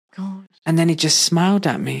 Oh, God. And then he just smiled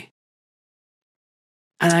at me.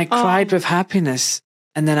 And I cried with happiness.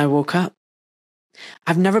 And then I woke up.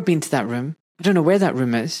 I've never been to that room. I don't know where that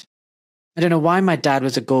room is. I don't know why my dad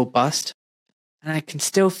was a gold bust. And I can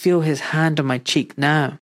still feel his hand on my cheek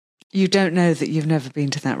now. You don't know that you've never been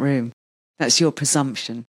to that room. That's your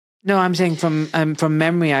presumption. No, I'm saying from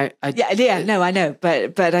memory. Yeah, no, I know.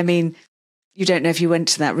 But I mean, you don't know if you went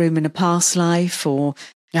to that room in a past life or...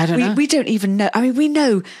 I don't know. We don't even know. I mean, we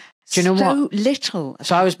know Do you know so what? little.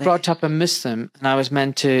 So I was brought up a Muslim and I was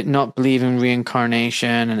meant to not believe in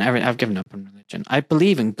reincarnation and everything. I've given up on religion. I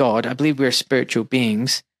believe in God. I believe we're spiritual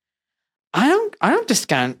beings. I don't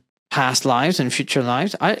discount past lives and future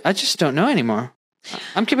lives. I just don't know anymore.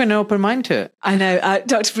 I'm keeping an open mind to it. I know.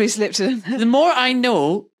 Dr. Bruce Lipton. The more I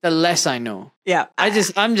know, the less I know. Yeah. I'm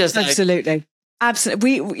just Absolutely.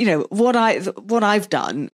 Absolutely. What I've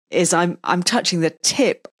done is I'm touching the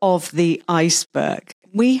tip of the iceberg.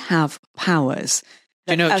 We have powers.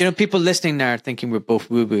 Do you know people listening now are thinking we're both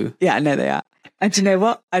woo-woo. Yeah, I know they are. And do you know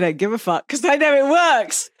what? I don't give a fuck because I know it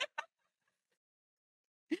works.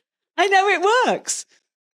 I know it works.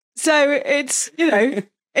 So it's,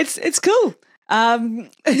 it's cool.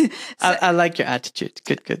 I like your attitude.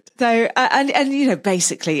 Good. So, and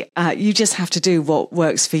basically, you just have to do what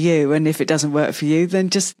works for you. And if it doesn't work for you, then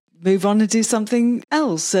just move on and do something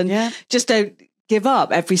else. And just don't give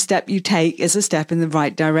up. Every step you take is a step in the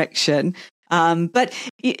right direction. But,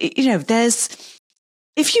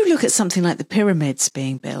 if you look at something like the pyramids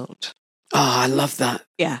being built. Oh, I love that.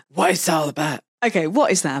 Yeah. What is that all about? Okay,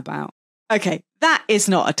 what is that about? Okay, that is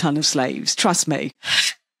not a ton of slaves. Trust me.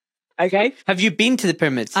 Okay. Have you been to the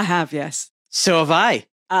pyramids? I have, yes. So have I.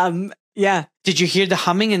 Yeah. Did you hear the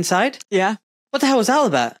humming inside? Yeah. What the hell was that all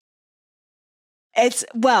about?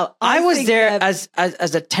 I was there as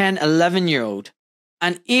a 10, 11-year-old.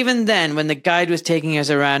 And even then, when the guide was taking us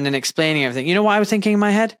around and explaining everything, you know what I was thinking in my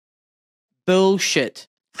head? Bullshit.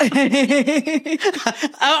 Honestly,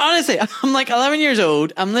 I'm like 11 years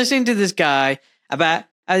old. I'm listening to this guy about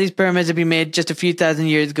how these pyramids have been made just a few thousand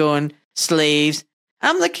years ago and slaves.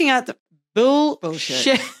 I'm looking at the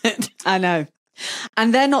bullshit. I know.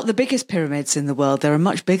 And they're not the biggest pyramids in the world. There are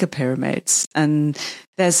much bigger pyramids. And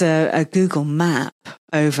there's a Google map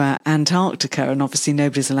over Antarctica. And obviously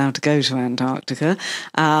nobody's allowed to go to Antarctica.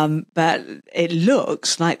 But it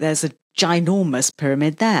looks like there's a ginormous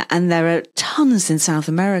pyramid there. And there are tons in South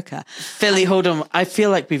America. Philly, hold on. I feel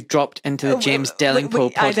like we've dropped into the James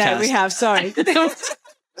Delingpole podcast. I know, we have. Sorry.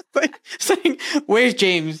 Saying, where's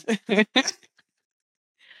James?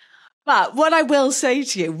 But what I will say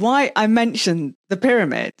to you, why I mentioned the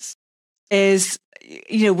pyramids is,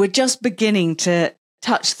 we're just beginning to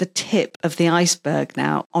touch the tip of the iceberg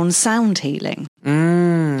now on sound healing.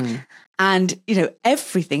 Mm. And,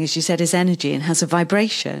 everything, as you said, is energy and has a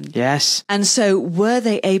vibration. Yes. And so were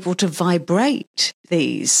they able to vibrate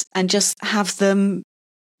these and just have them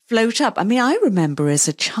float up? I mean, I remember as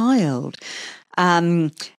a child,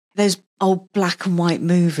 those old black and white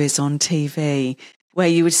movies on TV where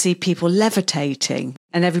you would see people levitating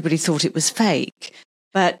and everybody thought it was fake.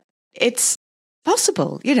 But it's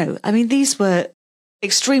possible, I mean, these were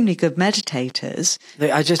extremely good meditators.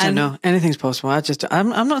 I just don't know. Anything's possible. I'm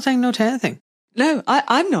not saying no to anything. No,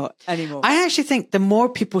 I'm not anymore. I actually think the more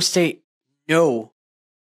people say no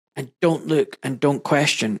and don't look and don't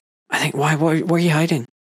question, I think, why? What are you hiding?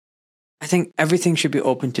 I think everything should be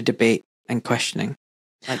open to debate and questioning.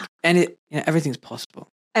 Like, everything's possible.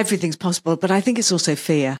 Everything's possible, but I think it's also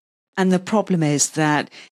fear. And the problem is that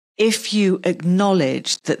if you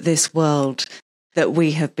acknowledge that this world that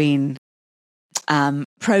we have been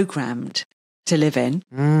programmed to live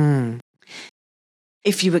in,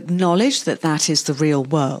 if you acknowledge that that is the real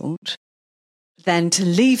world, then to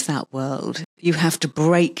leave that world, you have to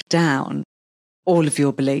break down all of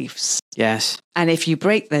your beliefs. Yes. And if you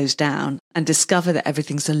break those down and discover that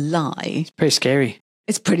everything's a lie, it's pretty scary.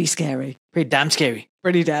 It's pretty scary. Pretty damn scary.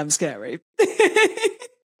 Pretty damn scary.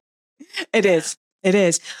 It is. It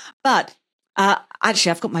is. But actually,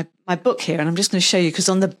 I've got my book here and I'm just going to show you because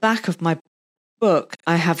on the back of my book,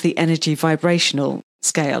 I have the energy vibrational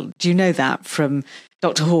scale. Do you know that from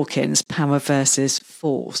Dr. Hawkins, Power versus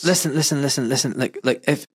Force? Listen. Like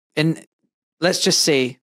let's just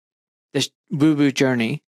say this woo-woo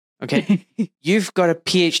journey, okay? You've got a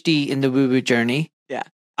PhD in the woo-woo journey. Yeah.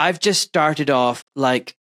 I've just started off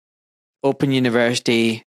like Open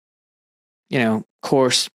University,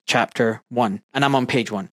 course chapter 1, and I'm on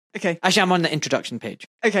page 1. Okay. Actually, I'm on the introduction page.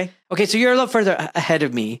 Okay. Okay, so you're a lot further ahead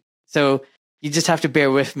of me. So You just have to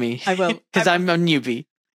bear with me. I will. Because I'm a newbie.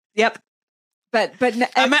 Yep. But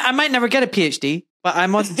I might never get a PhD, but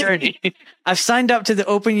I'm on the journey. I've signed up to the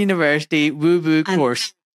Open University Woo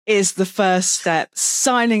course. Is the first step,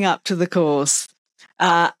 signing up to the course.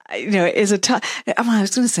 It is a tough, I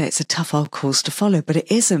was going to say it's a tough old course to follow, but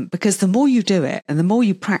it isn't, because the more you do it and the more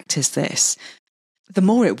you practice this, the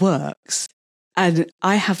more it works. And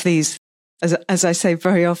I have these, as I say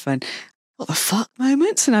very often, what the fuck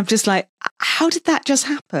moments. And I'm just like, how did that just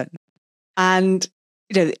happen? And,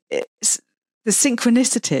 it's the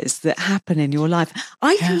synchronicities that happen in your life.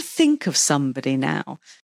 I can think of somebody now,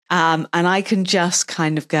 and I can just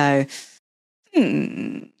kind of go,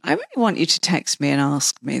 I really want you to text me and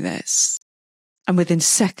ask me this. And within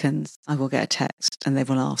seconds, I will get a text and they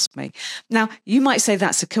will ask me. Now, you might say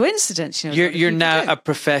that's a coincidence. You're now a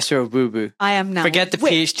professor of woo-woo. I am now. Forget the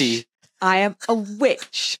PhD. I am a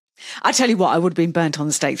witch. I tell you what, I would have been burnt on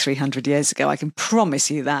the stake 300 years ago. I can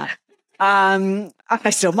promise you that.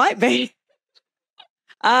 I still might be.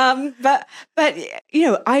 But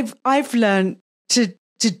I've learned to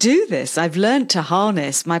do this. I've learned to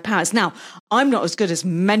harness my powers. Now, I'm not as good as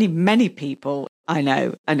many, many people I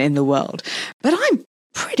know and in the world, but I'm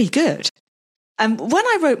pretty good. And when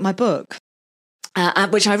I wrote my book,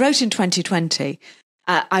 which I wrote in 2020,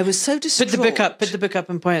 I was so distraught. Put the book up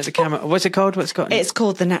and point at the camera. What's it called? It's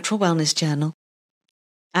called The Natural Wellness Journal.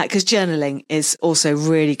 Because journaling is also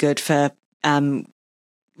really good for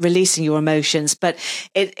releasing your emotions, but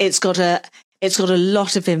it's got a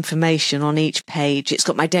lot of information on each page. It's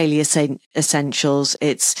got my daily essentials.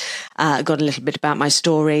 It's got a little bit about my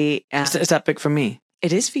story. Is that book for me?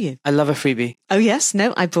 It is for you. I love a freebie. Oh yes,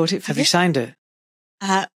 no, I bought it for you. Have you signed it?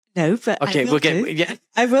 No, but okay, we'll get. Yeah,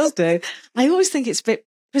 I will do. I always think it's a bit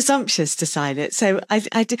presumptuous to sign it, so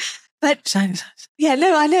I do. But sign it. Yeah,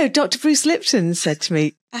 no, I know. Dr. Bruce Lipton said to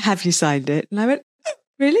me, "Have you signed it?" And I went, oh,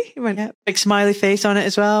 "Really?" He went, "Yeah." Big smiley face on it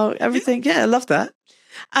as well. Everything. Yeah, I love that.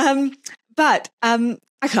 But I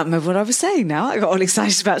can't remember what I was saying now. I got all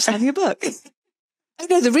excited about signing a book. Oh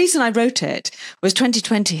no, the reason I wrote it was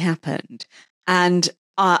 2020 happened, and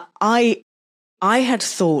I had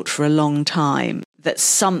thought for a long time that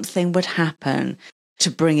something would happen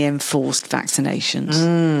to bring in forced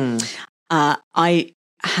vaccinations. I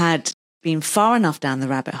had been far enough down the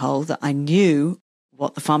rabbit hole that I knew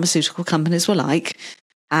what the pharmaceutical companies were like,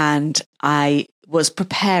 and I was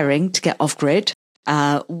preparing to get off grid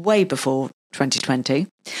way before 2020.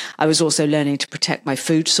 I was also learning to protect my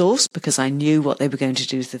food source because I knew what they were going to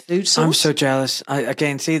do to the food source. I'm so jealous.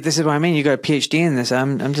 See, this is what I mean. You got a PhD in this.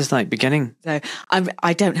 I'm just like beginning. So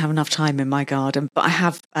I don't have enough time in my garden, but I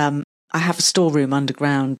have a storeroom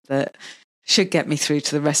underground that should get me through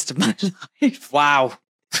to the rest of my life. Wow.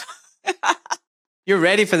 You're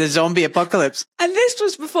ready for the zombie apocalypse. And this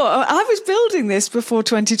was before, I was building this before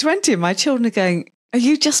 2020, and my children are going, "Are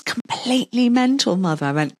you just completely mental, Mother?"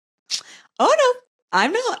 I went, "Oh no,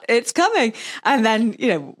 I'm not. It's coming." And then,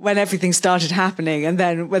 when everything started happening, and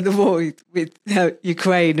then when the war with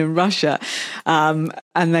Ukraine and Russia, and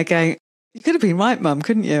they're going, "You could have been right, Mum,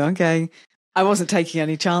 couldn't you?" I'm going, I wasn't taking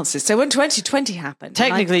any chances. So when 2020 happened...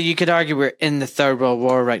 Technically, you could argue we're in the Third World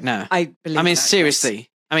War right now. I mean, seriously. Yes.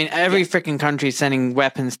 I mean, every freaking country sending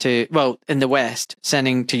weapons in the West,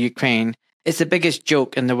 sending to Ukraine. It's the biggest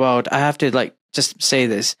joke in the world. I have to, just say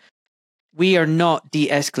this. We are not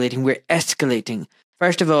de-escalating. We're escalating.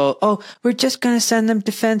 First of all, we're just going to send them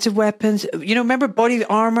defensive weapons. Remember body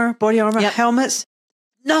armor, yep. Helmets?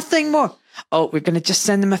 Nothing more. Oh, we're going to just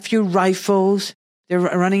send them a few rifles. They're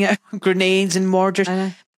running out of grenades and mortars.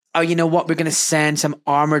 Oh, you know what? We're going to send some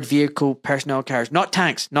armored vehicle personnel carriers. Not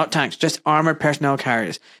tanks, just armored personnel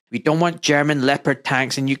carriers. We don't want German Leopard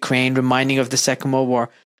tanks in Ukraine reminding of the Second World War.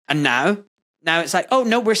 And now it's like, oh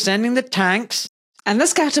no, we're sending the tanks. And the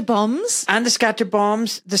scatter bombs.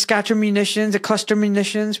 The scatter munitions, the cluster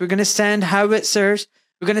munitions. We're going to send howitzers.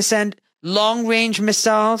 We're going to send long-range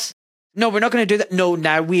missiles. No, we're not going to do that. No,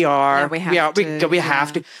 now we are. Yeah, we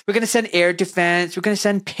have to. We're going to send air defense. We're going to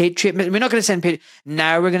send Patriot. We're not going to send Patriot.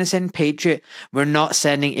 Now we're going to send Patriot. We're not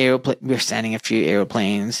sending aeroplane. We're sending a few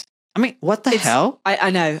airplanes. I mean, what the hell?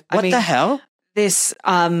 I know. What the hell? This,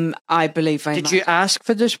 I believe very much. Did you ask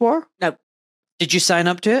for this war? No. Did you sign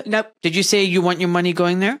up to it? Nope. Did you say you want your money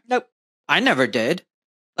going there? Nope. I never did.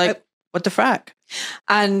 Nope. What the frack?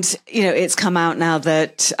 And, it's come out now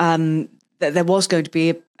that that there was going to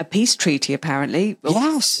be a peace treaty, apparently.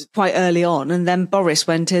 Yes. Quite early on. And then Boris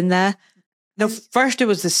went in there. No, first it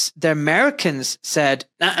was the Americans said,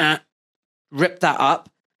 rip that up.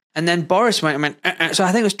 And then Boris went and went, So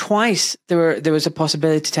I think it was twice there was a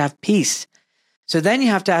possibility to have peace. So then you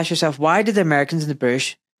have to ask yourself, why did the Americans and the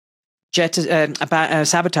British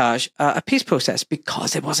sabotage a peace process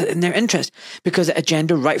because it wasn't in their interest. Because the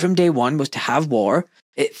agenda right from day one was to have war.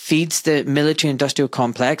 It feeds the military-industrial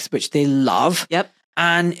complex, which they love. Yep.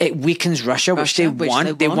 And it weakens Russia, which they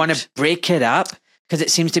want. They want to break it up because it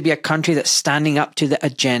seems to be a country that's standing up to the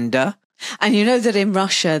agenda. And you know that in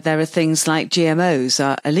Russia, there are things like GMOs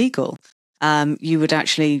are illegal. You would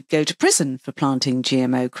actually go to prison for planting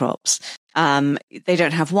GMO crops. They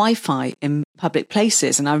don't have Wi-Fi in public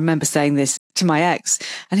places. And I remember saying this to my ex,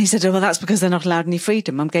 and he said, oh, well, that's because they're not allowed any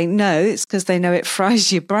freedom. I'm going, no, it's because they know it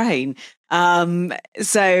fries your brain. So,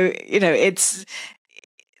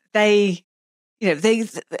 they're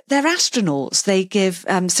astronauts. They give,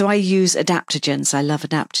 so I use adaptogens. I love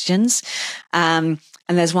adaptogens. And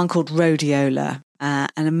there's one called Rhodiola, an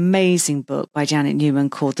amazing book by Janet Newman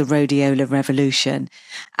called The Rhodiola Revolution.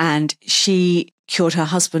 And she cured her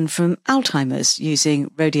husband from Alzheimer's using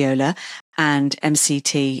rhodiola and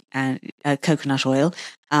MCT and coconut oil,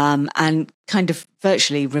 and kind of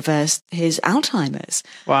virtually reversed his Alzheimer's.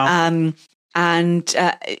 Wow. And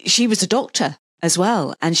she was a doctor as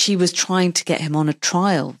well. And she was trying to get him on a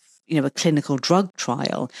trial, a clinical drug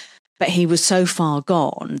trial, but he was so far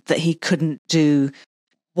gone that he couldn't do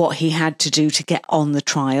what he had to do to get on the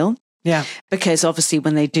trial. Yeah. Because obviously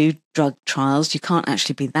when they do drug trials, you can't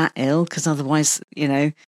actually be that ill because otherwise,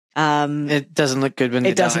 it doesn't look good when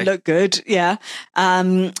it doesn't look good. Yeah.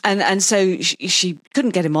 And so she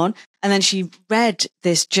couldn't get him on. And then she read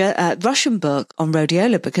this Russian book on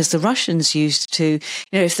rhodiola because the Russians used to,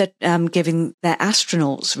 if they're giving their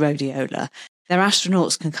astronauts rhodiola, their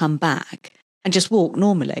astronauts can come back and just walk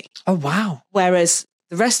normally. Oh, wow. Whereas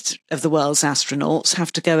the rest of the world's astronauts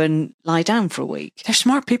have to go and lie down for a week. They're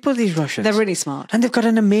smart people, these Russians. They're really smart. And they've got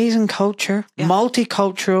an amazing culture,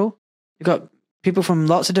 multicultural. You've got people from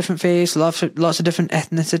lots of different faiths, lots of different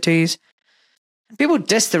ethnicities. People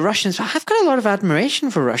diss the Russians, but I've got a lot of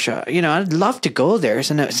admiration for Russia. I'd love to go there.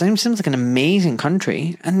 And it seems like an amazing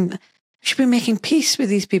country. And we should be making peace with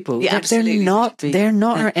these people. Yeah, they're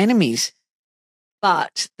not our enemies.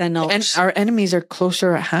 But they're not. And our enemies are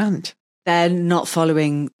closer at hand. They're not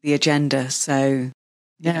following the agenda. So,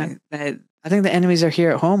 I think the enemies are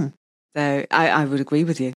here at home. So I would agree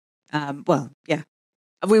with you.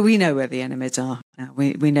 We know where the enemies are.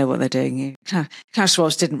 We know what they're doing. Klaus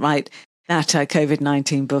Schwab didn't write that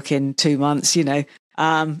COVID-19 book in 2 months. It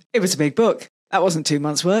was a big book. That wasn't 2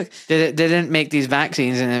 months' work. They didn't make these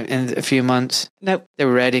vaccines in a few months. Nope. They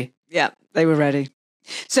were ready. Yeah, they were ready.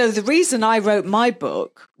 So the reason I wrote my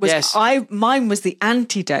book was mine was the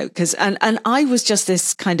antidote because and I was just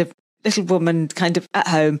this kind of little woman kind of at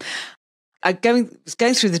home. I was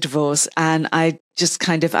going through the divorce and I was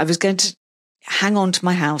going to hang on to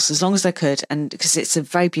my house as long as I could, and because it's a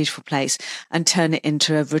very beautiful place, and turn it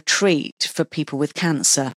into a retreat for people with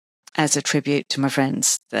cancer as a tribute to my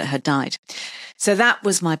friends that had died. So that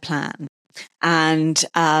was my plan. And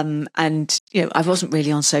I wasn't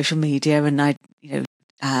really on social media, and I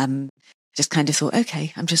just kind of thought,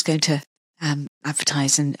 okay, I'm just going to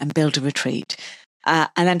advertise and build a retreat. And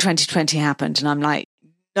then 2020 happened, and I'm like,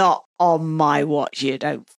 not on my watch, you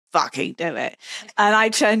don't fucking do it. And I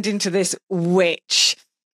turned into this witch.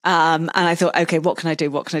 And I thought, okay, what can I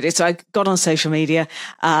do? So I got on social media.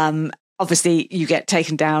 Obviously, you get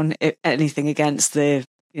taken down if anything against the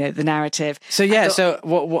narrative. So so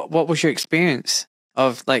what was your experience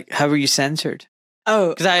of how were you censored? Oh,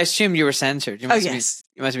 because I assume you were censored. You must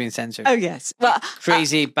have been censored. Oh yes, well,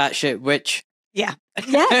 crazy batshit witch. Yeah.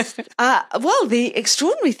 Yes. Well, the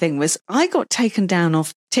extraordinary thing was I got taken down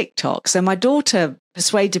off TikTok. So my daughter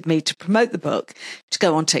persuaded me to promote the book to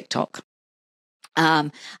go on TikTok.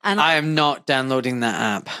 And I am not downloading that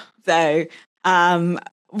app. So, Anna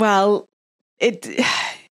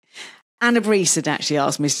Brees had actually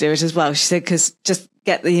asked me to do it as well. She said, because just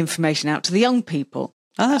get the information out to the young people.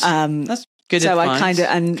 Oh, that's good so advice. I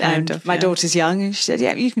and my daughter's young, and she said,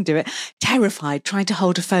 yeah, you can do it. Terrified, trying to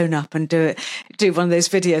hold a phone up and do one of those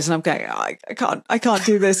videos. And I'm going, I can't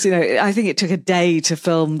do this. I think it took a day to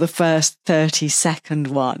film the first 30-second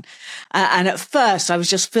one. And at first I was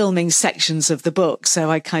just filming sections of the book.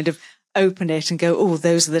 So I kind of open it and go, oh,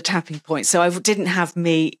 those are the tapping points. So I didn't have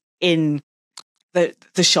me in the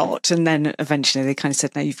shot, and then eventually they kind of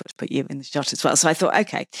said, no, you've got to put you in the shot as well. So I thought,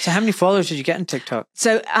 okay. So how many followers did you get on TikTok?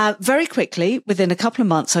 So very quickly, within a couple of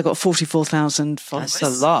months, I got 44,000 followers.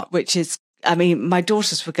 That's a lot. Which is, my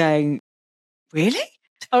daughters were going, really?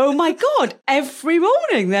 Oh my God, every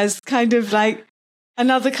morning there's kind of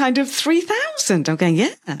another kind of 3,000. I'm going,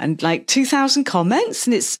 yeah, and 2,000 comments,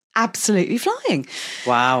 and it's absolutely flying.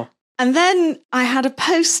 Wow. And then I had a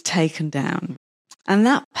post taken down. And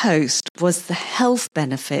that post was the health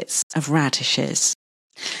benefits of radishes.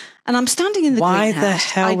 And I'm standing in the Why greenhouse.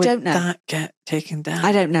 the hell I would don't know. that get taken down?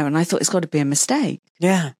 I don't know. And I thought it's got to be a mistake.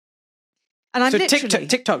 Yeah. And I So literally...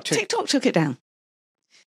 TikTok took it down.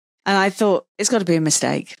 And I thought it's got to be a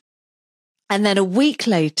mistake. And then a week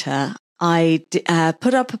later, I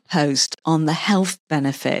put up a post on the health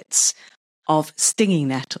benefits of stinging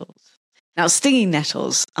nettles. Now, stinging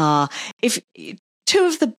nettles are two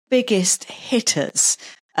of the biggest hitters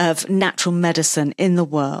of natural medicine in the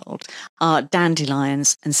world are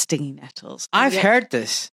dandelions and stinging nettles. I've heard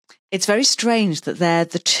this. It's very strange that they're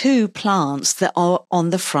the two plants that are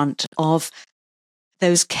on the front of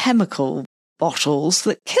those chemical bottles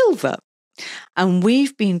that kill them. And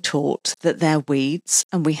we've been taught that they're weeds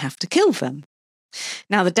and we have to kill them.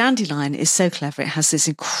 Now, the dandelion is so clever. It has this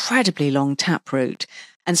incredibly long taproot.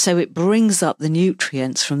 And so it brings up the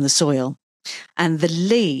nutrients from the soil. And the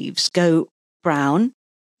leaves go brown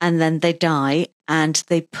and then they die. And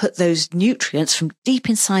they put those nutrients from deep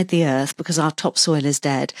inside the earth, because our topsoil is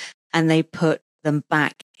dead, and they put them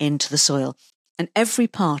back into the soil. And every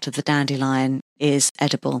part of the dandelion is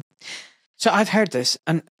edible. So I've heard this.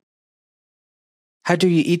 And how do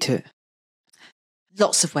you eat it?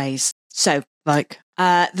 Lots of ways. So, like,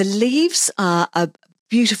 the leaves are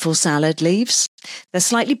beautiful salad leaves. They're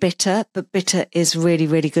slightly bitter, but bitter is really,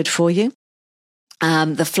 really good for you.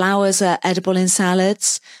 The flowers are edible in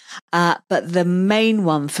salads. But the main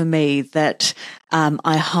one for me that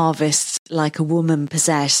I harvest like a woman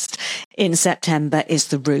possessed in September is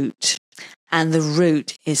the root. And the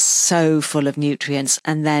root is so full of nutrients.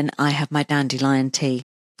 And then I have my dandelion tea.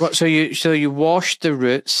 What? So you wash the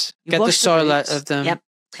roots, get the soil out of them, yep.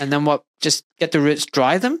 And then what? Just get the roots,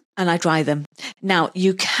 dry them, and I dry them. Now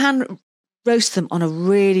you can roast them on a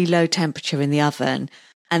really low temperature in the oven,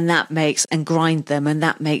 and grind them, and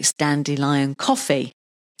that makes dandelion coffee,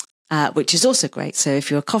 which is also great. So if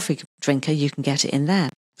you're a coffee drinker, you can get it in there.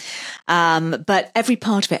 But every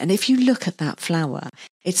part of it, and if you look at that flower,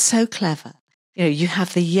 it's so clever. You know, you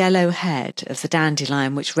have the yellow head of the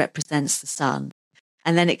dandelion, which represents the sun.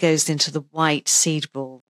 And then it goes into the white seed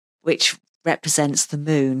ball, which represents the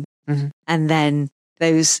moon. Mm-hmm. And then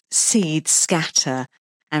those seeds scatter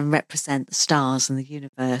and represent the stars and the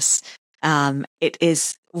universe. It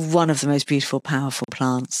is one of the most beautiful, powerful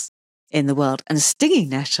plants in the world. And stinging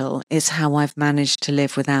nettle is how I've managed to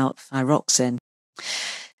live without thyroxine.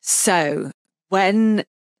 So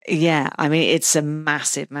it's a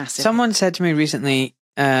massive. Someone said to me recently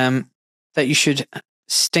that you should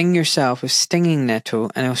sting yourself with stinging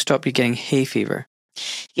nettle and it'll stop you getting hay fever.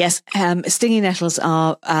 Yes, stinging nettles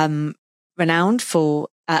are renowned for,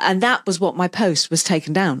 and that was what my post was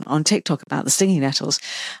taken down on TikTok about, the stinging nettles.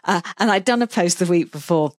 And I'd done a post the week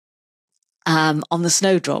before on the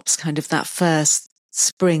snowdrops, kind of that first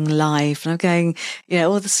spring life. And I'm going,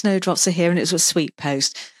 all the snowdrops are here, and it was a sweet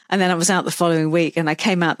post. And then I was out the following week and I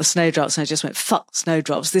came out the snowdrops and I just went, fuck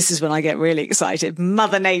snowdrops. This is when I get really excited.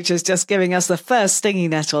 Mother Nature's just giving us the first stinging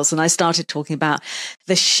nettles. And I started talking about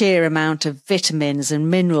the sheer amount of vitamins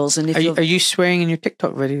and minerals. And are you swearing in your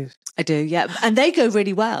TikTok videos? I do, yeah. And they go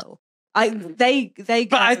really well. They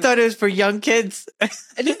But I thought it was for young kids.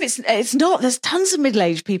 It's not. There's tons of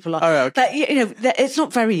middle-aged people on. Oh, okay. But it's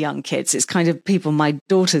not very young kids. It's kind of people my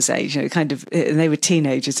daughter's age. And they were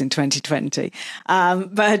teenagers in 2020.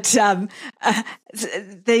 The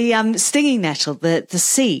stinging nettle, the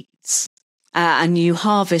seeds, and you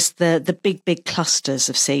harvest the big clusters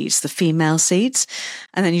of seeds, the female seeds,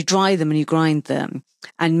 and then you dry them and you grind them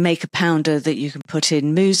and make a powder that you can put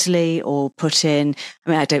in muesli or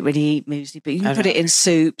I don't really eat muesli, but you can put it in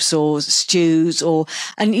soups or stews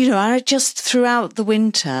I just, throughout the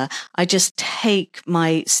winter, I just take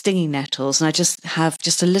my stinging nettles and I just have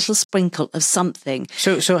just a little sprinkle of something.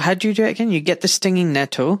 So how do you do it again? You get the stinging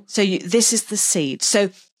nettle. So this is the seed. So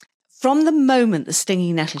from the moment the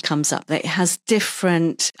stinging nettle comes up, it has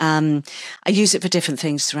different, I use it for different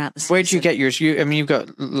things throughout the season. Where do you get yours? You've got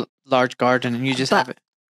a large garden and you just have it.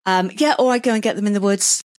 Or I go and get them in the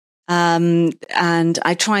woods. And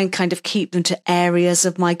I try and kind of keep them to areas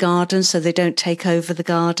of my garden so they don't take over the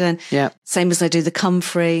garden. Yeah. Same as I do the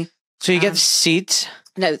comfrey. So you get the seeds?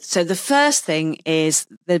 No. So the first thing is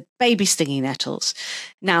the baby stinging nettles.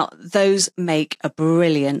 Now, those make a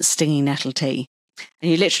brilliant stinging nettle tea.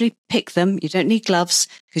 And you literally pick them. You don't need gloves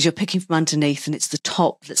because you're picking from underneath and it's the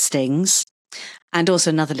top that stings. And also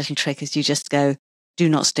another little trick is you just go, do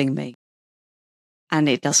not sting me. And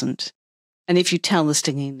it doesn't. And if you tell the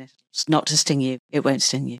stinging nettles not to sting you, it won't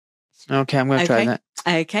sting you. Okay, I'm going to try that.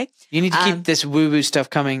 Okay. You need to keep this woo-woo stuff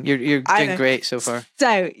coming. You're doing great so far.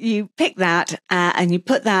 So you pick that and you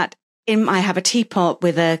put that I have a teapot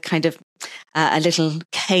with a kind of a little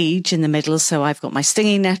cage in the middle. So I've got my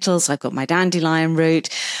stinging nettles, I've got my dandelion root,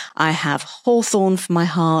 I have hawthorn for my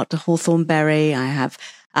heart, a hawthorn berry, I have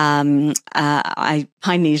pine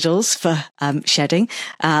needles for shedding.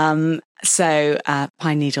 So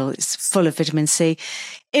pine needle is full of vitamin C.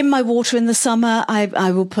 In my water in the summer,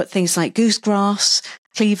 I will put things like goosegrass,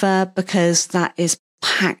 cleaver, because that is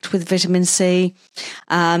packed with vitamin C.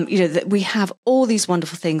 That we have all these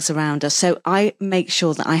wonderful things around us. So I make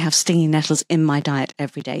sure that I have stinging nettles in my diet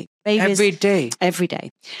every day. Every day.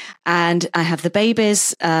 And I have the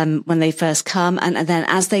babies when they first come. And then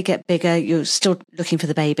as they get bigger, you're still looking for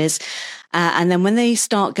the babies. And then when they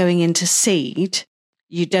start going into seed,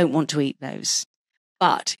 you don't want to eat those,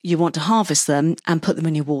 but you want to harvest them and put them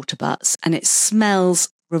in your water butts. And it smells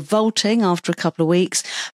revolting after a couple of weeks,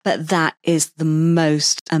 but that is the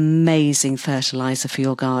most amazing fertilizer for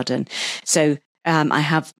your garden. So I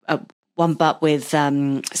have one butt with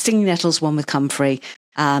stinging nettles, one with comfrey.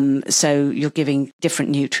 So you're giving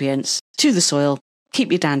different nutrients to the soil, keep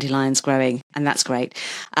your dandelions growing, and that's great.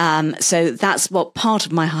 So that's what part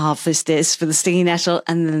of my harvest is for the stinging nettle.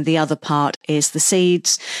 And then the other part is the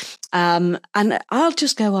seeds. And I'll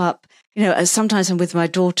just go up. Sometimes I'm with my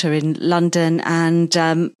daughter in London, and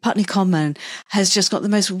Putney Common has just got the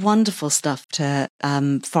most wonderful stuff to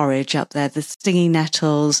forage up there. The stinging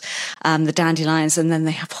nettles, the dandelions, and then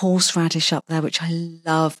they have horseradish up there, which I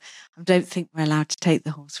love. I don't think we're allowed to take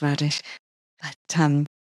the horseradish, but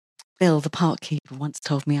Bill, the park keeper, once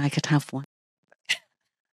told me I could have one.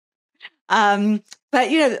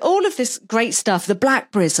 But all of this great stuff. The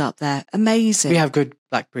blackberries up there, amazing. We have good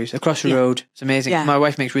blackberries across the road. It's amazing. Yeah. My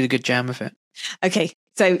wife makes really good jam with it. Okay,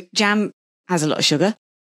 so jam has a lot of sugar.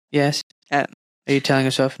 Yes. Are you telling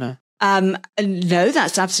us off now? No,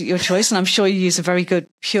 that's absolutely your choice, and I'm sure you use a very good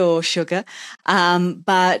pure sugar.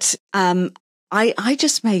 But I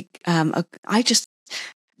just make I just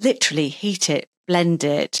literally heat it, blend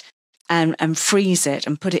it, and freeze it,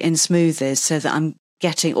 and put it in smoothies so that I'm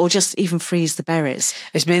getting, or just even freeze the berries.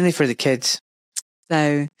 It's mainly for the kids.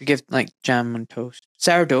 So you give like jam on toast,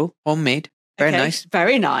 sourdough, homemade, very nice,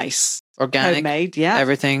 very nice, organic, homemade, yeah,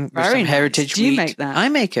 everything. Very some nice. Heritage. Do you wheat. make that? I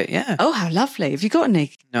make it, yeah. Oh, how lovely! Have you got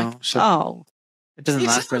any? No. It doesn't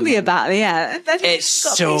last very long. Tell me about it. Yeah, it's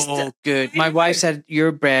so good. My wife said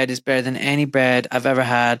your bread is better than any bread I've ever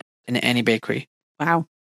had in any bakery. Wow,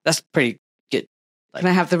 that's pretty good. Can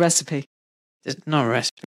I have the recipe? There's no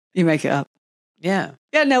recipe. You make it up. Yeah.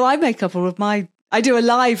 Yeah, no, I make up all of my... I do a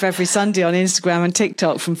live every Sunday on Instagram and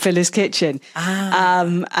TikTok from Phyllis Kitchen.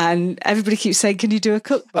 And everybody keeps saying, can you do a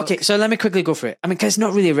cookbook? Okay, so let me quickly go for it. I mean, because it's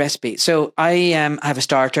not really a recipe. So I have a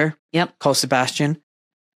starter called Sebastian.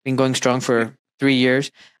 Been going strong for 3 years.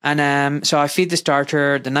 And so I feed the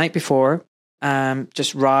starter the night before,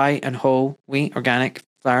 just rye and whole wheat, organic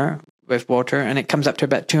flour with water. And it comes up to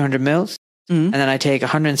about 200 mils. And then I take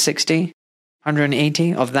 160,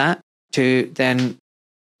 180 of that to then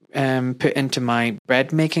put into my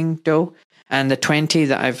bread making dough, and the 20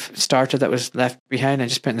 that I've started that was left behind, I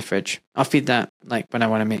just put in the fridge. I'll feed that like when I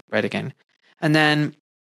want to make bread again. And then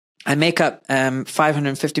I make up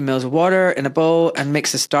 550 mils of water in a bowl and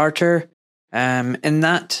mix the starter in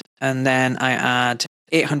that. And then I add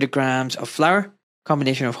 800 grams of flour,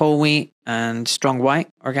 combination of whole wheat and strong white,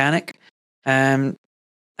 organic. And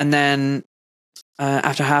then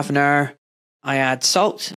after half an hour, I add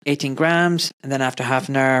salt, 18 grams, and then after half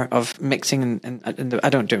an hour of mixing, and I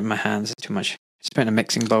don't do it with my hands, it's too much. Just put in a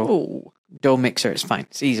mixing bowl. Oh. Dough mixer, it's fine.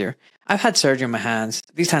 It's easier. I've had surgery on my hands.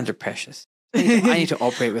 These hands are precious. I need to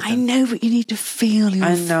operate with them. I know, but you need to feel your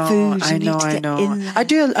food. I know. I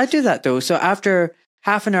do that though. So after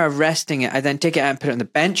half an hour of resting it, I then take it out and put it on the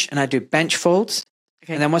bench, and I do bench folds.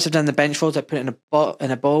 Okay. And then once I've done the bench folds, I put it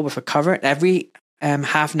in a bowl with a cover. Every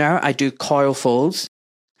half an hour, I do coil folds,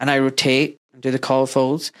 and I rotate and do the coil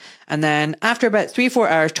folds. And then after about 3-4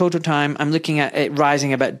 hours total time, I'm looking at it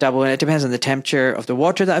rising about double. And it depends on the temperature of the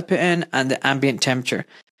water that I've put in and the ambient temperature.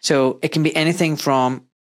 So it can be anything from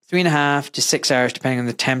 3.5 to 6 hours, depending on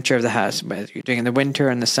the temperature of the house, whether you're doing in the winter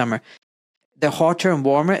or in the summer. The hotter and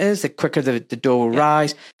warmer it is, the quicker the dough will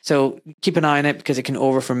rise. So keep an eye on it, because it can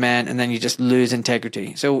over ferment and then you just lose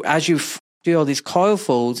integrity. So as you do all these coil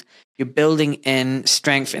folds, you're building in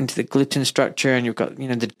strength into the gluten structure, and you've got,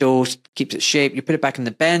 the dough keeps its shape. You put it back in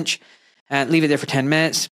the bench and leave it there for 10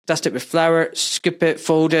 minutes, dust it with flour, scoop it,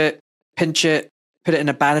 fold it, pinch it, put it in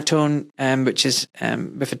a banneton, which is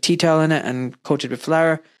with a tea towel in it and coated with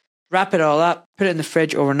flour. Wrap it all up, put it in the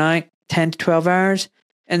fridge overnight, 10 to 12 hours.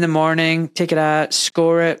 In the morning, take it out,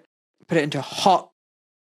 score it, put it into a hot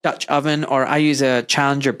Dutch oven, or I use a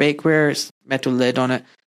Challenger bakeware, it's metal lid on it.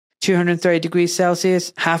 230 degrees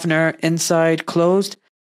Celsius, half an hour inside closed,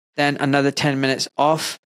 then another 10 minutes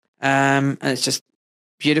off. And it's just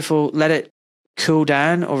beautiful. Let it cool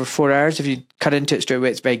down over 4 hours. If you cut into it straight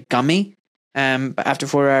away, it's very gummy. But after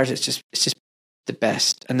 4 hours, it's just the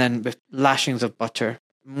best. And then with lashings of butter.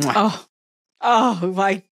 Mwah. Oh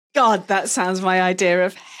my God, that sounds my idea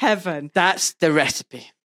of heaven. That's the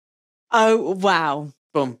recipe. Oh, wow.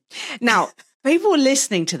 Boom. Now, people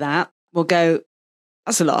listening to that will go,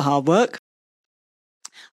 that's a lot of hard work.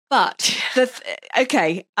 But,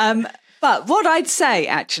 but what I'd say,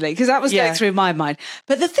 actually, because that was going through my mind,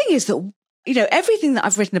 but the thing is that, you know, everything that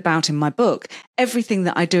I've written about in my book, everything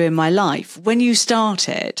that I do in my life, when you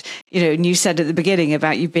started, you know, and you said at the beginning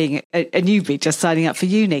about you being a newbie, just signing up for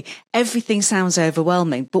uni, everything sounds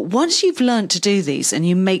overwhelming. But once you've learned to do these and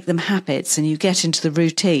you make them habits and you get into the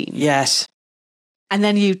routine. Yes. And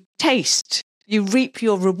then you taste, you reap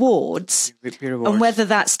your rewards. And whether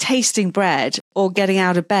that's tasting bread or getting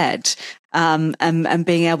out of bed and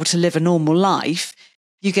being able to live a normal life,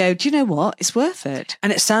 you go, do you know what? It's worth it.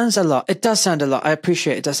 And it sounds a lot. It does sound a lot. I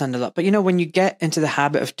appreciate it does sound a lot. But, you know, when you get into the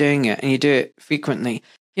habit of doing it and you do it frequently,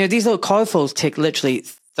 you know, these little coilfuls take literally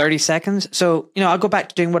 30 seconds. So, you know, I'll go back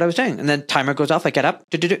to doing what I was doing and then timer goes off. I get up,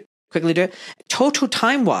 quickly do it. Total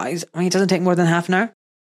time-wise, I mean, it doesn't take more than half an hour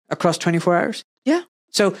across 24 hours. Yeah.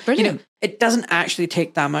 So, brilliant. You know, it doesn't actually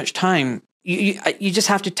take that much time. You just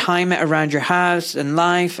have to time it around your house and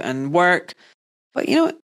life and work. But, you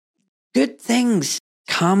know, good things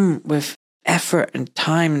come with effort and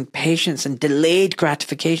time and patience and delayed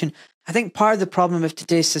gratification. I think part of the problem of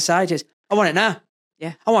today's society is, I want it now.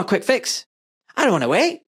 Yeah. I want a quick fix. I don't want to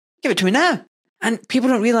wait. Give it to me now. And people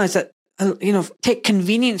don't realize that, you know, take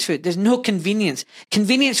convenience food. There's no convenience.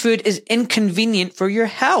 Convenience food is inconvenient for your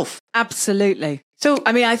health. Absolutely. So,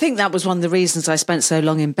 I mean, I think that was one of the reasons I spent so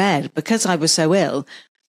long in bed, because I was so ill.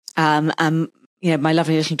 You know, my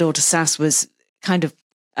lovely little daughter Sass was kind of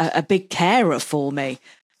a big carer for me.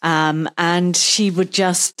 And she would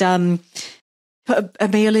just put a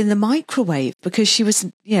meal in the microwave because she was,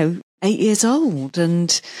 you know, 8 years old.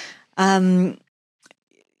 And,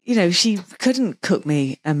 you know, she couldn't cook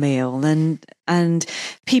me a meal. And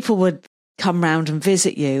people would come round and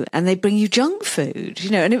visit you and they bring you junk food, you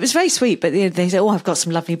know, and it was very sweet. But you know, they say, oh, I've got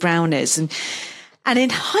some lovely brownies. And in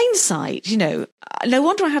hindsight, you know, no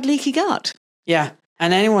wonder I had leaky gut. Yeah.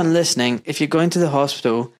 And anyone listening, if you're going to the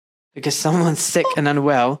hospital because someone's sick and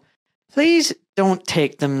unwell, please don't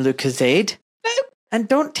take them Lucozade. No. And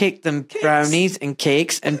don't take them brownies and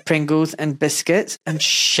cakes and Pringles and biscuits and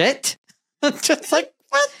shit. Just like,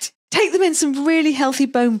 what? Take them in some really healthy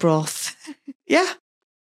bone broth. Yeah.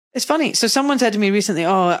 It's funny. So someone said to me recently,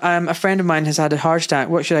 a friend of mine has had a heart attack.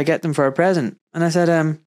 What should I get them for a present? And I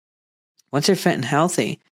said, once they're fit and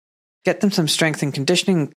healthy, get them some strength and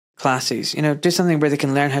conditioning classes, you know, do something where they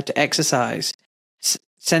can learn how to exercise,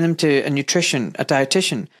 send them to a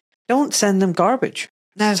dietitian. Don't send them garbage.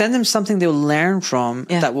 No. Send them something they'll learn from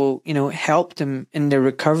that will, you know, help them in their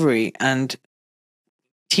recovery and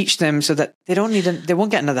teach them so that they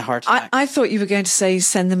won't get another heart attack. I thought you were going to say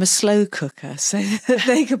send them a slow cooker so that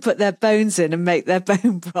they could put their bones in and make their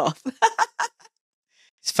bone broth.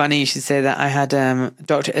 It's funny you should say that. I had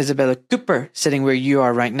Dr. Isabella Cooper sitting where you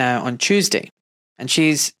are right now on Tuesday, and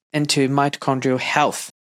she's into mitochondrial health.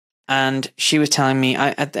 And she was telling me,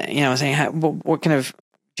 I was saying, what kind of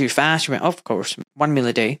do you fast? She went, of course, 1 meal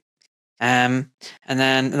a day. And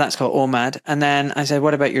then that's called OMAD. And then I said,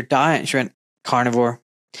 what about your diet? And she went, carnivore.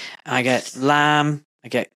 I get lamb, I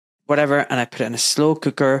get whatever, and I put it in a slow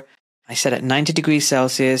cooker. I set it 90 degrees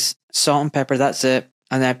Celsius, salt and pepper, that's it.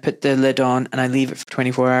 And then I put the lid on and I leave it for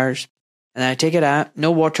 24 hours. And then I take it out,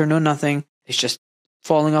 no water, no nothing. It's just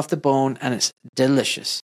falling off the bone and it's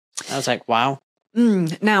delicious. I was like, wow.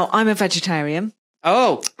 Now, I'm a vegetarian.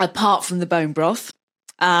 Oh. Apart from the bone broth.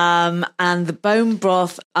 And the bone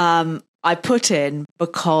broth I put in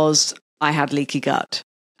because I had leaky gut.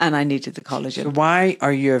 And I needed the collagen. So why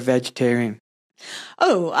are you a vegetarian?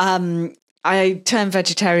 I turned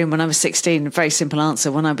vegetarian when I was 16. Very simple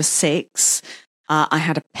answer. When I was 6, I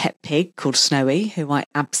had a pet pig called Snowy, who I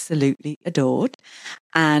absolutely adored.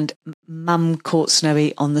 And Mum caught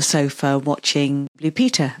Snowy on the sofa watching Blue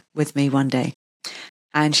Peter with me one day.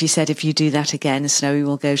 And she said, if you do that again, Snowy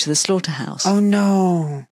will go to the slaughterhouse. Oh,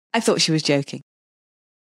 no. I thought she was joking.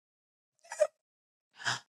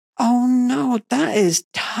 Oh, no, that is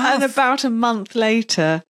tough. And about a month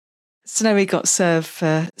later, Snowy got served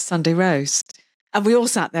for Sunday roast. And we all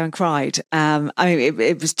sat there and cried.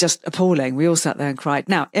 It was just appalling. We all sat there and cried.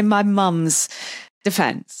 Now, in my mum's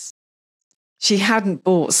defence, she hadn't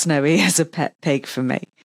bought Snowy as a pet pig for me.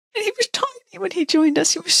 And he was tiny. when he joined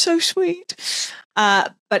us. He was so sweet.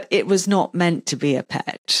 But it was not meant to be a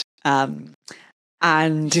pet.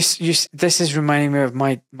 And this is reminding me of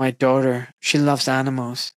my daughter. She loves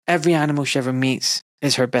animals. Every animal she ever meets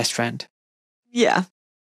is her best friend. Yeah.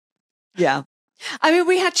 Yeah. I mean,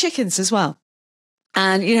 we had chickens as well.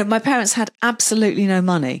 And, you know, my parents had absolutely no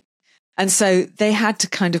money. And so they had to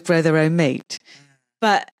kind of grow their own meat.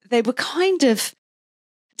 But they were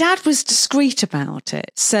Dad was discreet about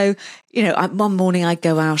it. So, you know, one morning I'd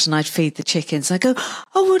go out and I'd feed the chickens. I go,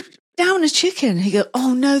 oh, well, down a chicken. He'd go,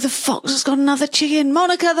 oh no, the fox has got another chicken.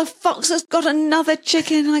 Monica, the fox has got another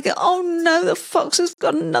chicken. And I go, oh no, the fox has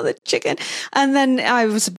got another chicken. And then I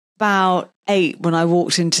was about 8 when I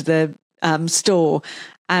walked into the store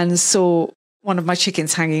and saw one of my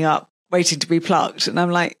chickens hanging up, waiting to be plucked. And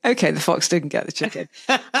I'm like, okay, the fox didn't get the chicken.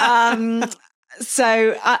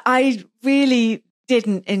 So I really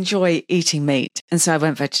didn't enjoy eating meat. And so I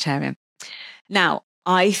went vegetarian. Now,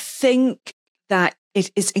 I think that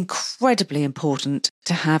it is incredibly important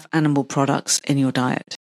to have animal products in your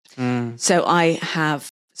diet. So I have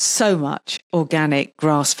so much organic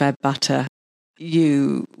grass-fed butter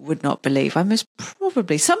you would not believe. I most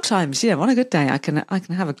probably sometimes, on a good day, I can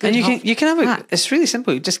have a good. And you can have it's really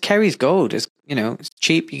simple. Just Kerry's Gold is it's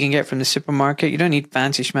cheap. You can get it from the supermarket. You don't need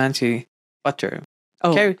fancy schmancy butter.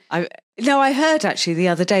 Oh, I heard actually the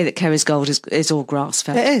other day that Kerry's Gold is all grass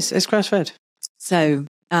fed. It is. It's grass fed. So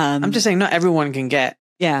I'm just saying, not everyone can get.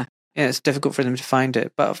 Yeah. It's difficult for them to find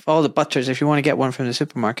it. But of all the butters, if you want to get one from the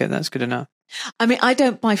supermarket, that's good enough. I mean, I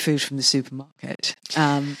don't buy food from the supermarket.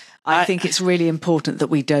 I think it's really important that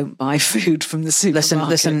we don't buy food from the supermarket.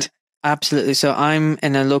 Listen, absolutely. So I'm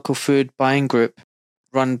in a local food buying group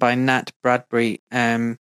run by Nat Bradbury,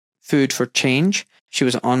 Food for Change. She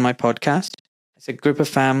was on my podcast. It's a group of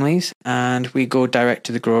families and we go direct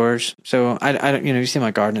to the growers. So I don't, you see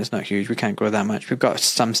my garden is not huge. We can't grow that much. We've got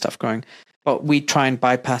some stuff growing, but we try and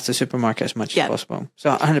bypass the supermarket as much as possible.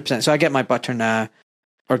 So 100%. So I get my butter now,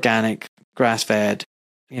 organic, grass-fed,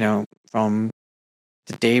 from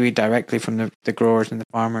the dairy directly from the growers and the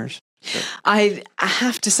farmers. So. I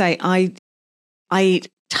have to say, I eat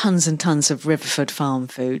tons and tons of Riverford farm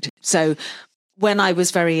food. So when I was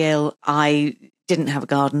very ill, I didn't have a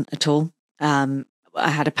garden at all. I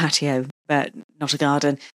had a patio, but not a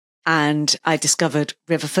garden. And I discovered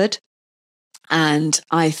Riverford. And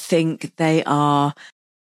I think they are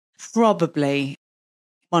probably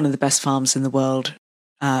one of the best farms in the world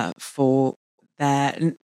for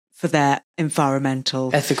their environmental,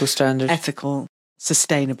 ethical,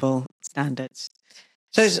 sustainable standards.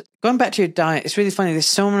 So going back to your diet, it's really funny. There's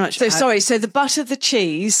so much. So the butter, the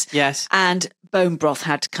cheese, yes, and bone broth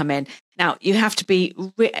had to come in. Now you have to be,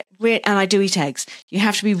 and I do eat eggs. You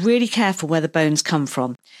have to be really careful where the bones come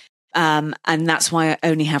from. And that's why I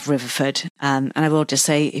only have Riverford. And I will just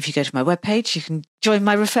say, if you go to my webpage, you can join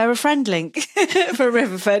my refer a friend link for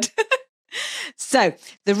Riverford. So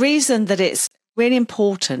the reason that it's really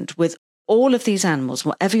important with all of these animals,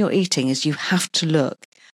 whatever you're eating, is you have to look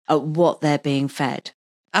at what they're being fed.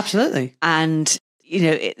 Absolutely. And,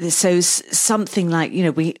 so something like,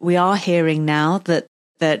 we are hearing now that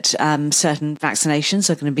certain vaccinations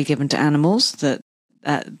are going to be given to animals,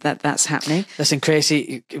 that's happening. Listen,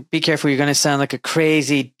 crazy. Be careful. You're going to sound like a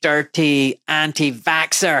crazy, dirty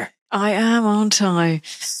anti-vaxxer. I am, aren't I?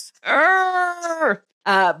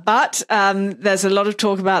 But there's a lot of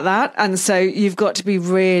talk about that. And so you've got to be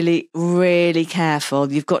really, really careful.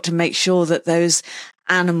 You've got to make sure that those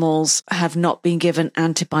animals have not been given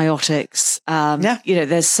antibiotics.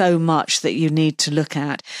 There's so much that you need to look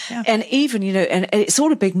at. Yeah. And even, and it's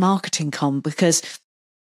all a big marketing con because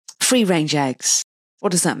free range eggs,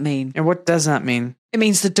 what does that mean? And what does that mean? It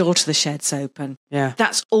means the door to the shed's open. Yeah.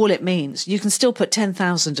 That's all it means. You can still put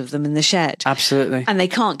 10,000 of them in the shed. Absolutely. And they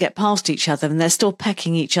can't get past each other and they're still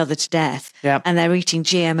pecking each other to death. Yeah. And they're eating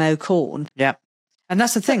GMO corn. Yeah. And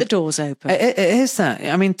that's the thing. But the door's open. It is that.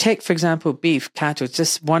 I mean, take, for example, beef, cattle. It's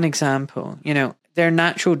just one example. Their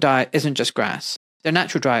natural diet isn't just grass. Their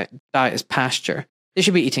natural diet is pasture. They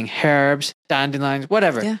should be eating herbs, dandelions,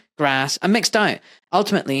 whatever, grass, a mixed diet.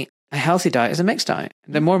 Ultimately, a healthy diet is a mixed diet.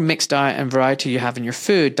 The more mixed diet and variety you have in your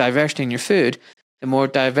food, diversity in your food, the more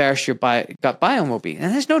diverse your gut biome will be.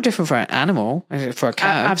 And it's no different for an animal, for a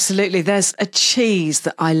cow. Absolutely. There's a cheese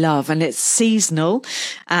that I love and it's seasonal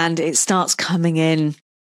and it starts coming in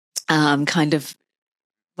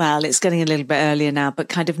it's getting a little bit earlier now, but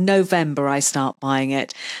kind of November I start buying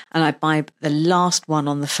it. And I buy the last one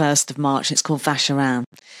on the 1st of March. It's called Vacherin.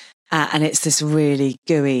 And it's this really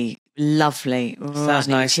gooey, lovely. Sounds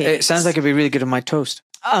nice. cheese. It sounds like it'd be really good on my toast.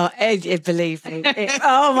 Oh, believe me.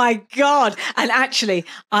 Oh my God. And actually,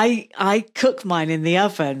 I cook mine in the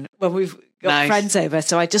oven when we've got friends over.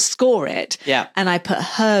 So I just score it. Yeah. And I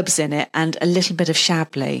put herbs in it and a little bit of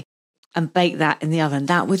Chablis and bake that in the oven.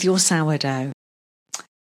 That with your sourdough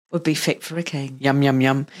would be fit for a king. Yum, yum,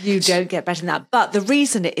 yum. You don't get better than that. But the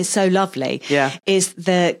reason it is so lovely is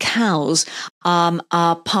the cows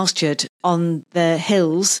are pastured on the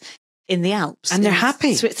hills in the Alps. And they're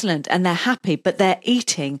happy. Switzerland. And they're happy, but they're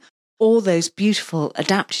eating all those beautiful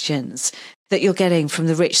adaptogens that you're getting from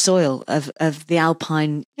the rich soil of the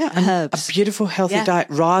alpine herbs. A beautiful, healthy diet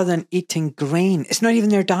rather than eating grain. It's not even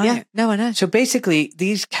their diet. Yeah, no, I know. So basically,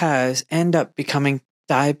 these cows end up becoming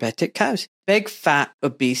diabetic cows. Big, fat,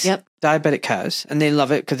 obese, diabetic cows. And they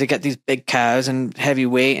love it because they get these big cows and heavy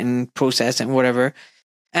weight and processed and whatever.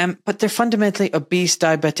 But they're fundamentally obese,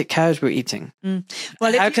 diabetic cows we're eating.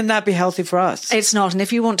 Well, how can that be healthy for us? It's not. And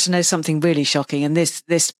if you want to know something really shocking, and this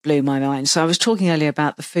blew my mind. So I was talking earlier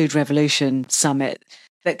about the Food Revolution Summit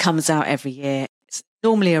that comes out every year. It's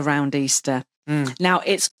normally around Easter. Now,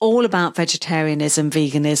 it's all about vegetarianism,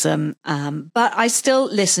 veganism, but I still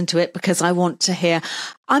listen to it because I want to hear,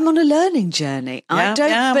 I'm on a learning journey. I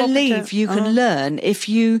don't believe you can learn if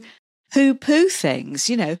you poo-poo things,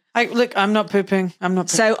 you know. I'm not pooping.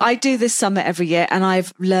 So I do this summit every year and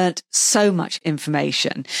I've learnt so much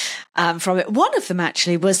information from it. One of them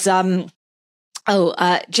actually was James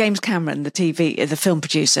Cameron, the film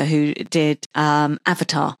producer who did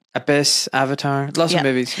Avatar. Abyss, Avatar, lots of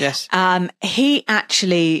movies, yes. He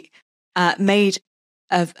actually made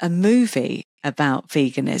a movie about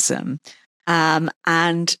veganism,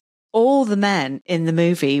 and all the men in the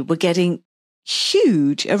movie were getting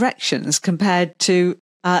huge erections compared to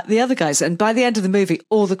the other guys. And by the end of the movie,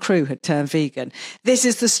 all the crew had turned vegan. This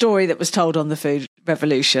is the story that was told on the Food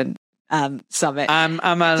Revolution Summit. I'm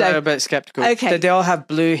a little bit skeptical. Okay. Did they all have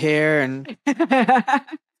blue hair and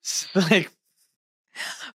like...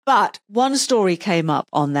 But one story came up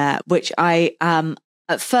on there, which I,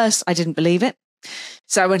 at first I didn't believe it.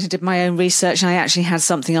 So I went and did my own research, and I actually had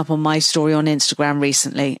something up on my story on Instagram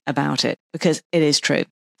recently about it because it is true.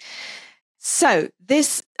 So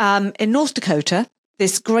this, in North Dakota,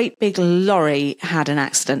 this great big lorry had an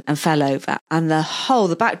accident and fell over, and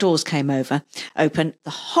the back doors came open. The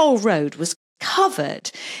whole road was covered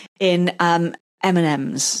in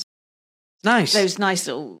M&Ms. Nice. Those nice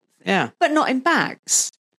little... Yeah. But not in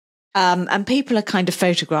bags. And people are kind of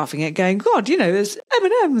photographing it going, God, you know, there's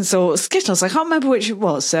M&Ms or Skittles. I can't remember which it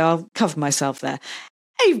was, so I'll cover myself there.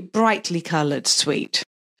 A brightly coloured sweet,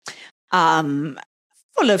 full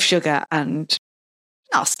of sugar and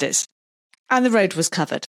nasties. And the road was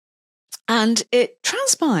covered. And it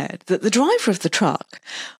transpired that the driver of the truck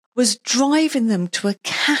was driving them to a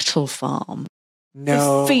cattle farm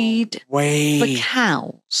to feed the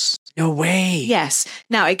cows. No way. Yes.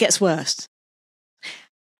 Now it gets worse.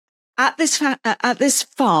 At this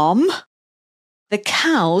farm, the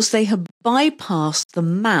cows, they had bypassed the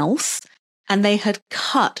mouth and they had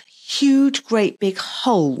cut huge, great big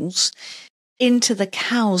holes into the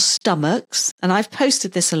cows' stomachs. And I've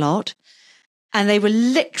posted this a lot. And they were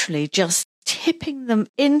literally just tipping them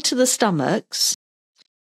into the stomachs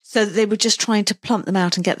so that they were just trying to plump them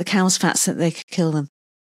out and get the cows fat so that they could kill them.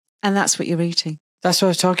 And that's what you're eating. That's what I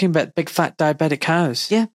was talking about, big fat diabetic cows.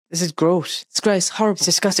 Yeah. This is gross. It's gross, horrible. It's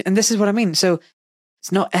disgusting. And this is what I mean. So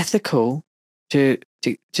it's not ethical to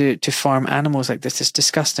farm animals like this. It's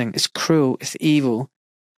disgusting. It's cruel. It's evil.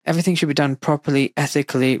 Everything should be done properly,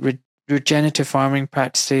 ethically, regenerative farming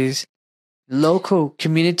practices, local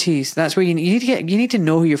communities. That's where you need to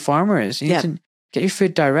know who your farmer is. You need to get your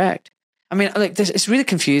food direct. I mean, like this, it's really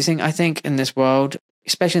confusing, I think, in this world,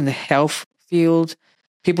 especially in the health field.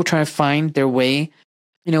 People trying to find their way,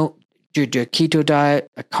 you know, do a keto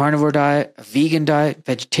diet, a carnivore diet, a vegan diet,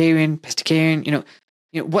 vegetarian, pescatarian, you know,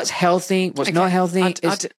 what's healthy, what's not healthy. I'll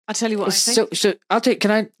tell you what I think. So I'll take,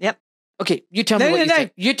 can I? Yep. Okay, you tell me what you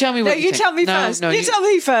think. You tell me what you think. You tell me first. You tell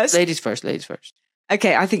me first. Ladies first.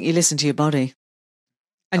 Okay, I think you listen to your body.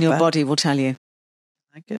 And your body will tell you.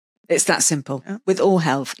 Like it. It's that simple. Yeah. With all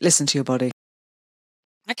health, listen to your body.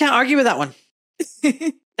 I can't argue with that one.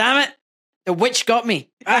 Damn it. The witch got me.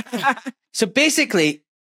 So basically,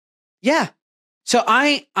 yeah. So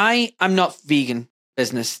I'm not vegan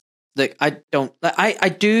business. Like I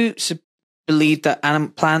do believe that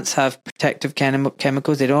plants have protective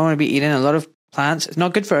chemicals. They don't want to be eating a lot of plants. It's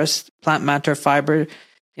not good for us. Plant matter, fiber,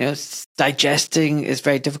 digesting is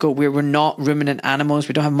very difficult. We're not ruminant animals.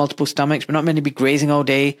 We don't have multiple stomachs. We're not meant to be grazing all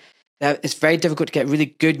day. It's very difficult to get really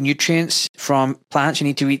good nutrients from plants. You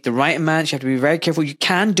need to eat the right amounts. You have to be very careful. You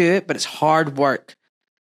can do it, but it's hard work.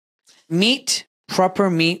 Meat, proper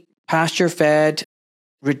meat, pasture fed,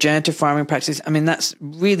 regenerative farming practices. I mean, that's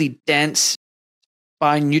really dense,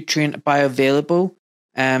 nutrient, bioavailable.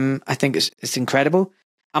 I think it's incredible.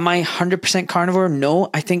 Am I 100% carnivore? No.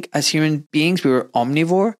 I think as human beings, we were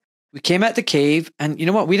omnivore. We came out the cave, and you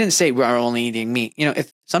know what? We didn't say we are only eating meat. You know,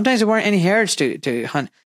 if sometimes there weren't any herds to hunt,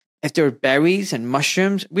 if there were berries and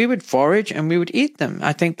mushrooms, we would forage and we would eat them.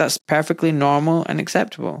 I think that's perfectly normal and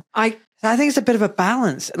acceptable. I think it's a bit of a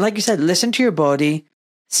balance. Like you said, listen to your body,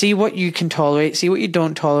 see what you can tolerate, see what you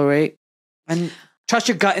don't tolerate, and trust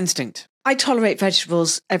your gut instinct. I tolerate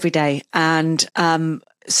vegetables every day, and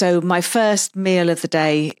so my first meal of the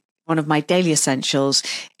day, one of my daily essentials,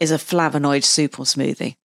 is a flavonoid soup or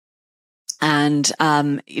smoothie. And,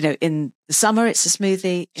 in the summer, it's a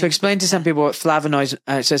smoothie. So explain to some people what flavonoids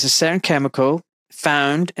are. So it's a certain chemical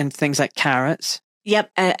found in things like carrots.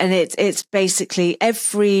 Yep. And it's basically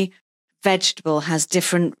every vegetable has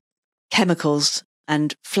different chemicals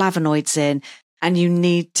and flavonoids in. And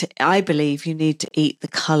I believe you need to eat the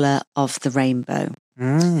color of the rainbow.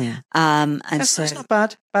 And that's not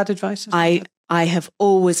bad. Bad advice. I have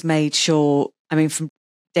always made sure, from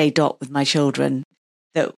day dot with my children,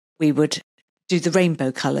 that we would do the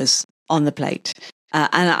rainbow colors on the plate.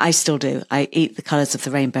 And I still do. I eat the colors of the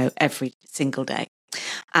rainbow every single day.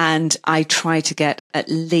 And I try to get at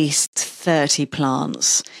least 30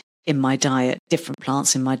 plants in my diet, different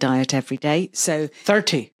plants in my diet every day. So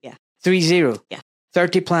 30? Yeah. 30? Yeah.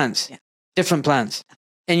 30 plants? Yeah. Different plants?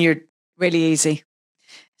 And you're... Really easy.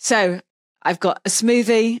 So I've got a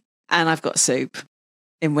smoothie and I've got soup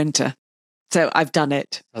in winter. So I've done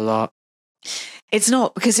it. A lot. It's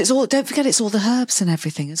not, because don't forget, it's all the herbs and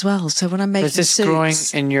everything as well. So when I'm making soups... Is this growing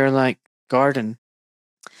in your garden?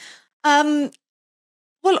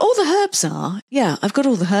 Well, all the herbs are. Yeah, I've got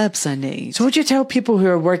all the herbs I need. So would you tell people who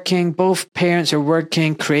are working, both parents are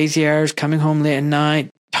working, crazy hours, coming home late at night,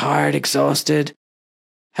 tired, exhausted,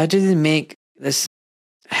 how do they make this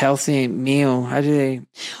healthy meal? How do they...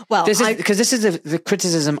 Well, because this is the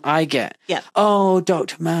criticism I get. Yeah. Oh,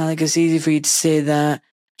 Dr. Malik, it's easy for you to say that.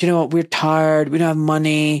 Do you know what? We're tired. We don't have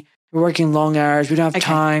money. We're working long hours. We don't have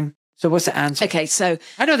time. So what's the answer? Okay, so...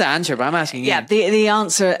 I know the answer, but I'm asking you. Yeah, the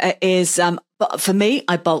answer is, but for me,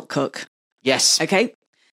 I bulk cook. Yes. Okay?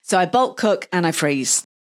 So I bulk cook and I freeze.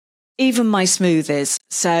 Even my smoothies.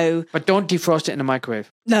 So... But don't defrost it in the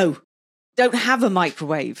microwave. No. Don't have a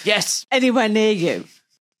microwave. Yes. Anywhere near you.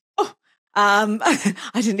 Oh, I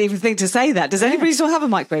didn't even think to say that. Does anybody still have a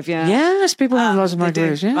microwave? Yeah. Yes, people have lots of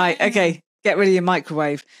microwaves. Yeah. Right, okay. Get rid of your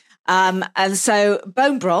microwave. And so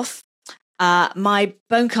bone broth, my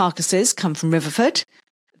bone carcasses come from Riverford.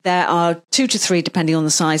 There are 2 to 3, depending on the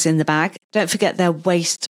size, in the bag. Don't forget their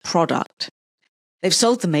waste product. They've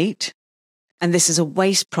sold the meat, and this is a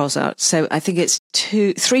waste product. So I think it's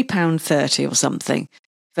 £3.30 or something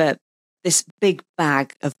for this big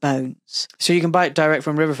bag of bones. So you can buy it direct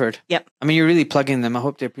from Riverford? Yep. You're really plugging them. I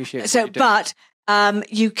hope they appreciate it. So, but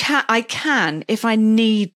I can, if I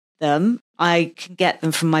need them, I can get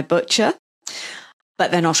them from my butcher,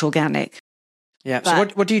 but they're not organic. Yeah. So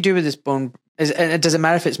what do you do with this bone? Does it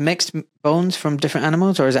matter if it's mixed bones from different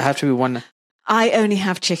animals, or does it have to be one? I only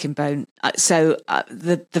have chicken bone, so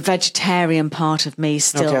the vegetarian part of me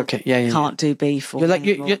still can't do beef. Or by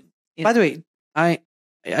the way, I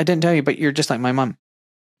didn't tell you, but you're just like my mum.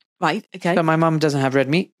 Right. Okay. So my mum doesn't have red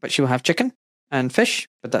meat, but she will have chicken and fish,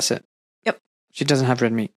 but that's it. Yep. She doesn't have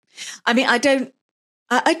red meat. I don't.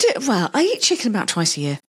 I do. Well, I eat chicken about twice a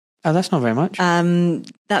year. Oh, that's not very much.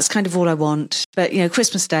 That's kind of all I want. But,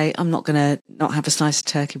 Christmas Day, I'm not going to not have a slice of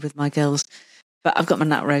turkey with my girls. But I've got my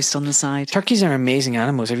nut roast on the side. Turkeys are amazing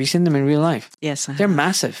animals. Have you seen them in real life? Yes, I have. They're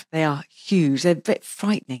massive. They are huge. They're a bit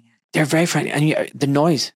frightening. They're very frightening. And the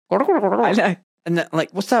noise. I know. And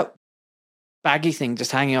what's that baggy thing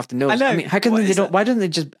just hanging off the nose? I know. How come why don't they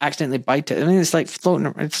just accidentally bite it? It's like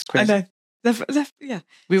floating. It's crazy. I know. Yeah.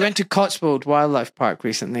 We went to Cotswold Wildlife Park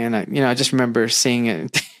recently, and I just remember seeing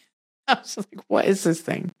it. I was like, what is this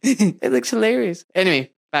thing? It looks hilarious. Anyway,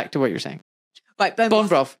 back to what you're saying. Right, bone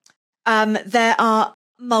broth. There are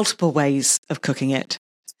multiple ways of cooking it.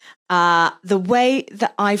 The way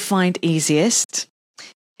that I find easiest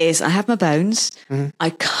is I have my bones. Mm-hmm. I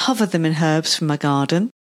cover them in herbs from my garden.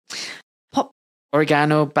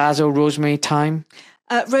 Oregano, basil, rosemary, thyme.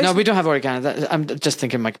 No, we don't have oregano. I'm just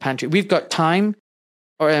thinking my pantry. We've got thyme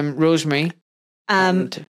or rosemary.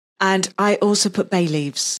 And I also put bay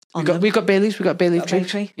leaves on them. We've got bay leaves. We've got bay leaf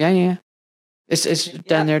tree. Yeah. It's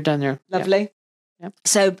down there. Lovely. Yep.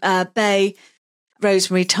 So bay,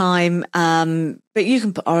 rosemary, thyme, but you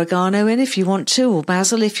can put oregano in if you want to, or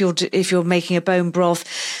basil if you're making a bone broth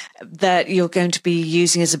that you're going to be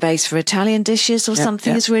using as a base for Italian dishes or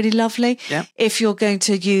something is really lovely. Yep. If you're going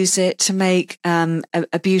to use it to make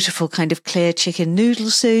a beautiful kind of clear chicken noodle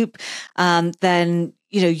soup, then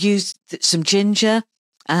use some ginger,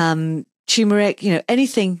 turmeric,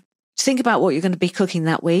 anything. Think about what you're going to be cooking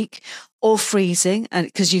that week, or freezing, and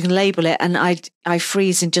because you can label it. And I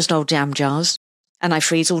freeze in just old jam jars. And I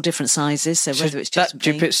freeze all different sizes. So whether it's just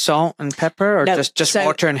do you put salt and pepper, or just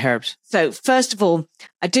water and herbs? So first of all,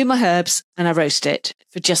 I do my herbs and I roast it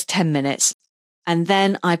for just 10 minutes. And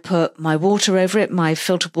then I put my water over it, my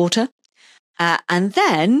filtered water. And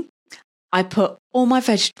then I put all my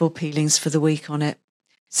vegetable peelings for the week on it.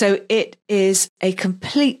 So it is a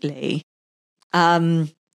completely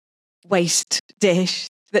waste dish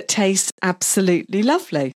that tastes absolutely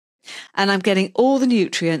lovely. And I'm getting all the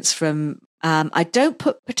nutrients from... I don't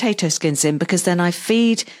put potato skins in because then I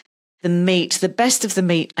feed the meat, the best of the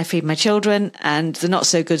meat, I feed my children, and the not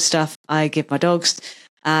so good stuff I give my dogs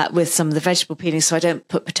with some of the vegetable peelings. So I don't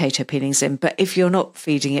put potato peelings in. But if you're not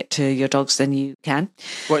feeding it to your dogs, then you can.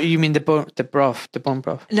 What you mean, the bone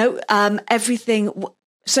broth? No, everything.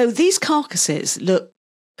 So these carcasses look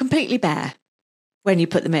completely bare when you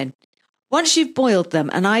put them in. Once you've boiled them,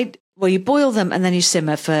 you boil them and then you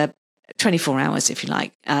simmer for 24 hours if you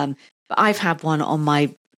like. But I've had one on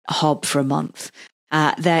my hob for a month.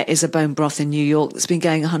 There is a bone broth in New York that's been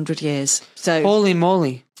going 100 years. So holy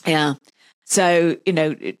moly. Yeah. So,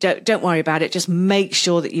 don't worry about it. Just make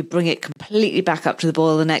sure that you bring it completely back up to the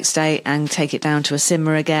boil the next day and take it down to a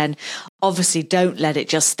simmer again. Obviously, don't let it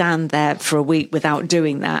just stand there for a week without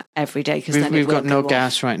doing that every day. Because we've got no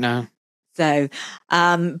gas right now. So,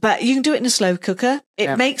 but you can do it in a slow cooker.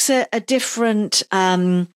 It makes a different,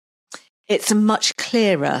 it's a much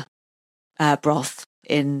clearer broth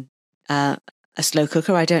in a slow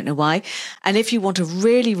cooker. I don't know why. And if you want a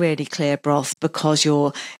really, really clear broth because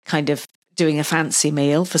you're kind of doing a fancy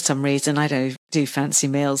meal for some reason, I don't do fancy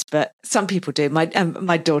meals, but some people do.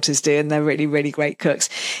 My daughters do, and they're really, really great cooks,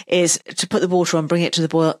 is to put the water on, bring it to the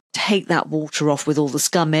boil, take that water off with all the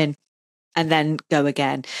scum in, and then go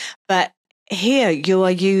again. But here you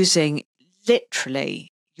are using literally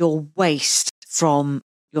your waste from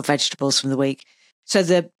your vegetables from the week. So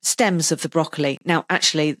the stems of the broccoli. Now,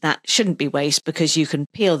 actually, that shouldn't be waste because you can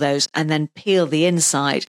peel those and then peel the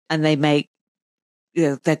inside, and they make,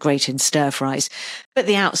 they're great in stir fries. But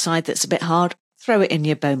the outside that's a bit hard, throw it in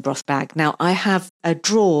your bone broth bag. Now, I have a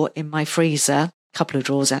drawer in my freezer, a couple of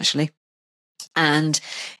drawers actually. And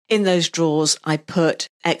in those drawers, I put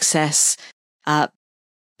excess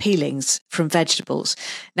peelings from vegetables.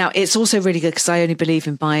 Now, it's also really good because I only believe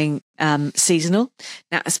in buying seasonal.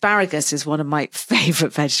 Now, asparagus is one of my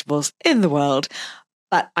favourite vegetables in the world,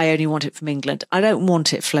 but I only want it from England. I don't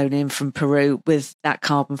want it flown in from Peru with that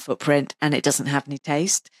carbon footprint, and it doesn't have any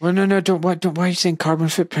taste. Well, no, don't. Why are you saying carbon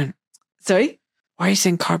footprint? Sorry? Why are you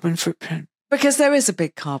saying carbon footprint? Because there is a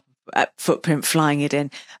big carbon footprint flying it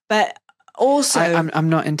in. But also... I'm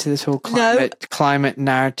not into this whole climate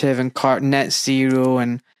narrative and net zero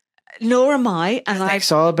and... Nor am I. And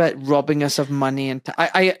it's all about robbing us of money. And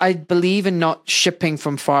I believe in not shipping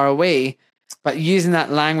from far away, but using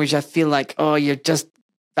that language, I feel like, you're just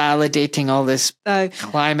validating all this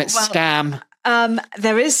climate scam.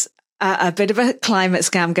 There is a bit of a climate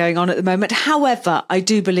scam going on at the moment. However, I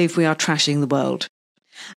do believe we are trashing the world.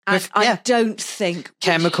 And I don't think...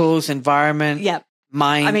 Chemicals, environment... Yeah.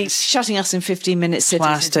 Mines. I mean, shutting us in 15-minute cities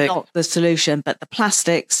plastic. Is not the solution, but the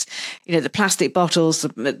plastics, the plastic bottles,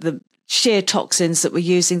 the sheer toxins that we're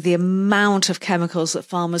using, the amount of chemicals that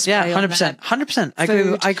farmers spray 100%.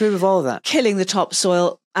 I agree with all of that. Killing the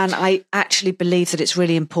topsoil. And I actually believe that it's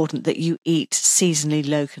really important that you eat seasonally,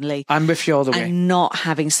 locally. I'm with you all the way. And not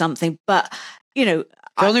having something. But, the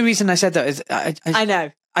only reason I said that is I know.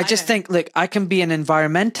 I just think, look, I can be an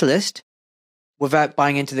environmentalist without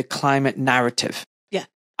buying into the climate narrative.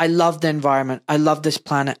 I love the environment. I love this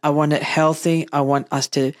planet. I want it healthy. I want us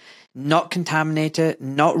to not contaminate it,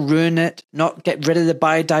 not ruin it, not get rid of the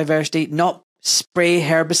biodiversity, not spray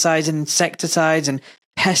herbicides and insecticides and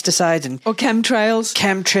pesticides or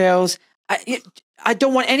chemtrails. I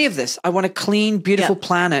don't want any of this. I want a clean, beautiful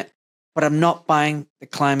planet, but I'm not buying the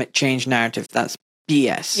climate change narrative. That's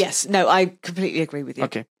BS. Yes. No, I completely agree with you.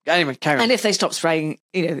 Okay. Anyway, carry on. And if they stop spraying,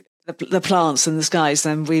 the plants and the skies,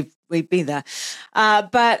 then we'd be there.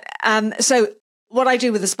 So what I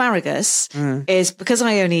do with asparagus is, because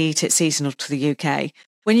I only eat it seasonal to the UK,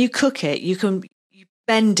 when you cook it, you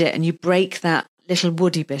bend it and you break that little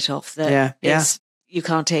woody bit off that you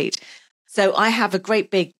can't eat. So I have a great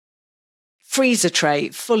big freezer tray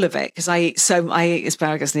full of it because I eat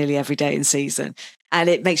asparagus nearly every day in season, and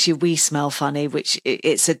it makes your wee smell funny, which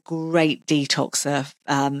it's a great detoxer.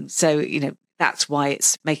 So that's why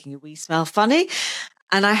it's making your wee smell funny.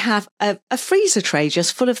 And I have a freezer tray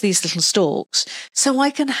just full of these little stalks so I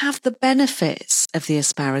can have the benefits of the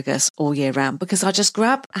asparagus all year round, because I just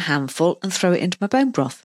grab a handful and throw it into my bone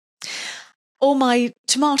broth. Or my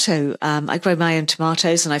tomato, I grow my own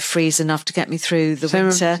tomatoes and I freeze enough to get me through the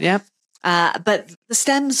winter. Yeah. But the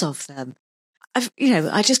stems of them,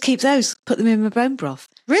 I just keep those, put them in my bone broth.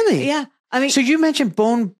 Really? Yeah. I mean, so you mentioned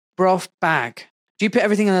bone broth bag. Do you put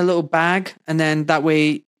everything in a little bag and then that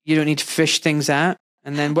way you don't need to fish things out?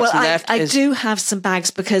 And then what's left I do have some bags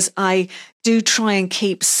because I do try and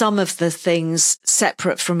keep some of the things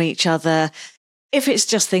separate from each other. If it's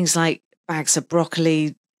just things like bags of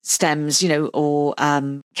broccoli stems, or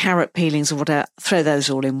carrot peelings or whatever, throw those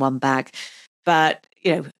all in one bag. But,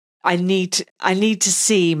 I need to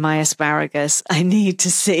see my asparagus. I need to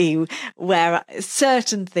see where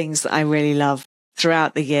certain things that I really love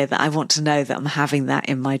throughout the year, that I want to know that I'm having that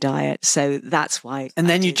in my diet. So that's why. And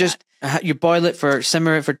then you just, you boil it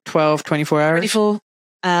simmer it for 12, 24 hours? 24.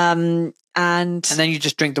 And then you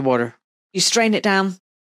just drink the water. You strain it down,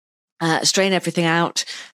 strain everything out.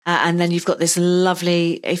 And then you've got this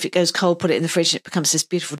lovely, if it goes cold, put it in the fridge, it becomes this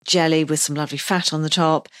beautiful jelly with some lovely fat on the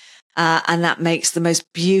top. And that makes the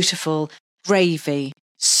most beautiful gravy,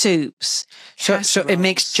 soups. So it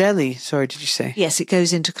makes jelly. Sorry, did you say? Yes, it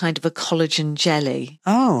goes into kind of a collagen jelly.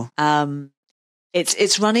 Oh.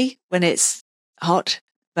 It's runny when it's hot,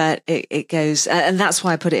 but it goes, and that's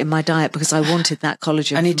why I put it in my diet, because I wanted that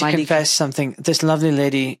collagen. I need to confess something. This lovely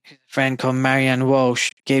lady, a friend called Marianne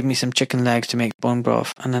Walsh, gave me some chicken legs to make bone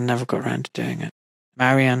broth, and I never got around to doing it.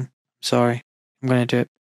 Marianne, sorry, I'm going to do it.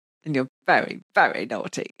 And you're very, very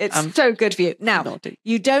naughty. It's so good for you. Now, naughty.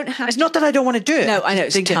 You don't have... It's not that I don't want to do it. No, I know,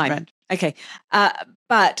 it's time. Different. Okay.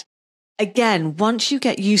 But again, once you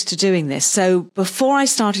get used to doing this, so before I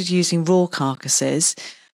started using raw carcasses,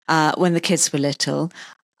 when the kids were little,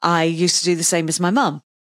 I used to do the same as my mum,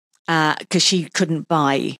 because she couldn't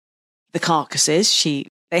buy the carcasses.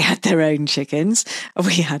 They had their own chickens.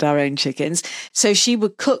 We had our own chickens. So she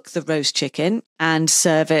would cook the roast chicken and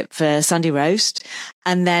serve it for Sunday roast.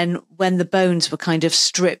 And then when the bones were kind of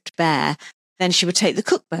stripped bare, then she would take the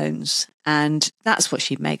cooked bones, and that's what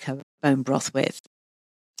she'd make her bone broth with.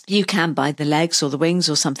 You can buy the legs or the wings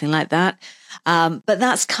or something like that. But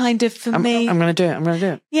that's kind of, for me... I'm going to do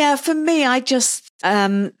it. Yeah, for me, I just...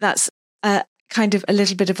 that's kind of a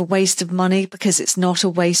little bit of a waste of money, because it's not a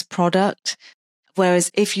waste product.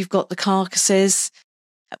 Whereas if you've got the carcasses,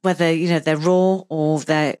 whether, they're raw or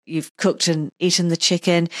you've cooked and eaten the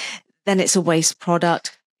chicken, then it's a waste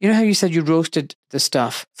product. You know how you said you roasted the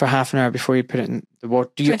stuff for half an hour before you put it in the water?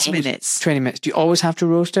 20 minutes. 20 minutes. Do you always have to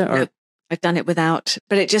roast it? Or? No, I've done it without,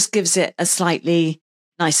 but it just gives it a slightly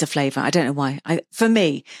nicer flavour. I don't know why, for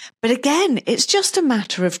me. But again, it's just a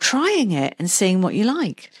matter of trying it and seeing what you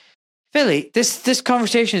like. Philly, this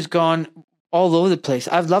conversation has gone all over the place.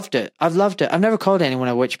 I've loved it. I've never called anyone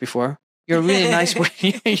a witch before. You're a really nice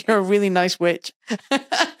witch. You're a really nice witch.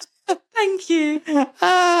 Thank you.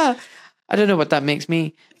 I don't know what that makes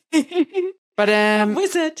me. But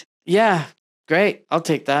wizard. Yeah, great. I'll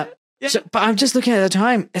take that. Yeah. But I'm just looking at the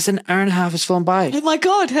time. It's an hour and a half has flown by. Oh my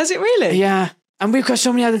God, has it really? Yeah. And we've got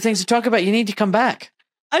so many other things to talk about. You need to come back.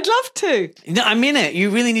 I'd love to. No, I mean it. You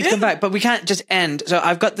really need to come back. But we can't just end. So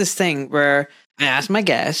I've got this thing where I ask my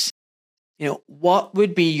guests, what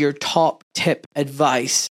would be your top tip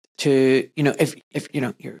advice to, if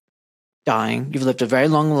you're dying, you've lived a very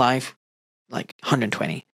long life, like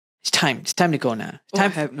 120. It's time to go now. I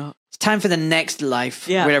hope not. It's time for the next life,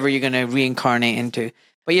 whatever you're going to reincarnate into.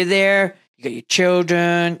 But you're there, you got your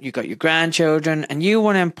children, you got your grandchildren, and you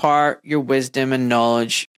want to impart your wisdom and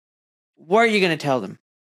knowledge. What are you going to tell them?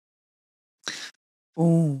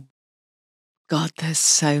 Oh, God, there's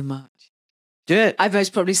so much. Do it. I'd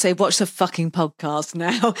most probably say, watch the fucking podcast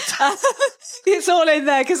now. It's all in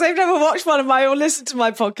there, because they've never watched one of my or listened to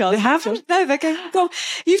my podcast. They haven't? No, they're going, God,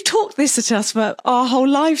 you've talked this at us for our whole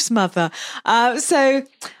lives, mother. No,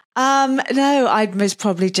 I'd most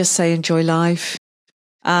probably just say enjoy life.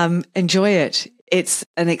 Enjoy it. It's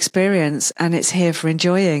an experience, and it's here for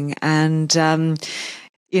enjoying. And,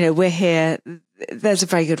 we're here. There's a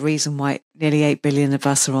very good reason why nearly 8 billion of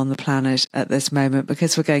us are on the planet at this moment,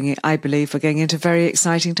 because I believe we're going into very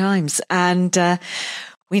exciting times, and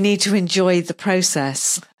we need to enjoy the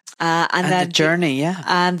process. And then the journey, yeah.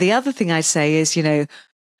 And the other thing I say is,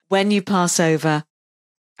 when you pass over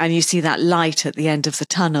and you see that light at the end of the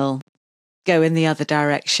tunnel, go in the other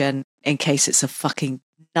direction in case it's a fucking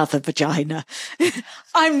another vagina.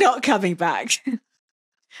 I'm not coming back.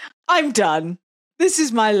 I'm done. This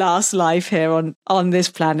is my last life here on this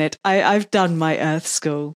planet. I've done my Earth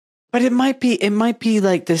school. But it might be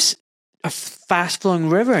like this a fast flowing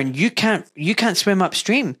river, and you can't swim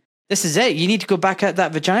upstream. This is it. You need to go back out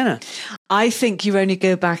that vagina. I think you only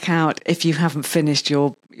go back out if you haven't finished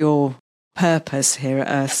your purpose here at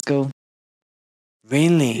Earth School.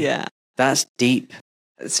 Really? Yeah. That's deep.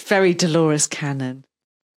 It's very Dolores Cannon.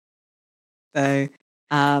 So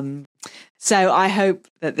I hope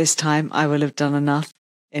that this time I will have done enough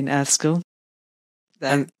in Earth School.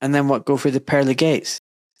 And then what? Go through the pearly gates?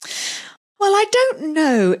 Well, I don't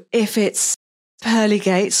know if it's pearly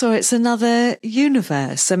gates or it's another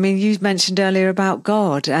universe. I mean, you mentioned earlier about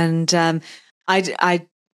God, and I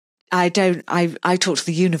talk to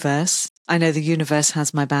the universe. I know the universe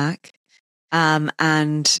has my back, and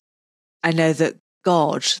I know that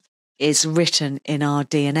God is written in our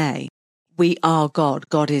DNA. We are God.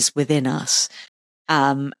 God is within us.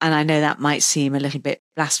 And I know that might seem a little bit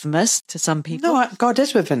blasphemous to some people. No, God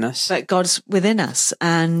is within us. But God's within us.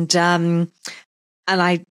 And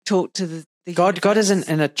I talk to the God isn't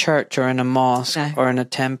in a church or in a mosque or in a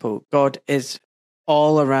temple. God is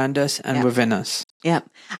all around us and within us. Yeah.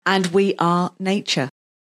 And we are nature.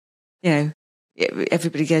 You know,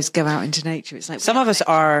 everybody go out into nature. It's like some of us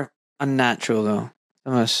are unnatural though.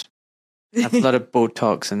 Some of us have a lot of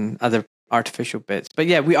Botox and other artificial bits. But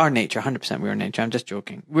yeah, we are nature. 100% we are nature. I'm just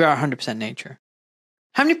joking. We are 100% nature.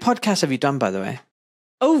 How many podcasts have you done, by the way?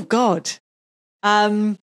 Oh, God.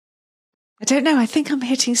 I don't know. I think I'm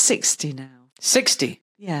hitting 60 now. 60?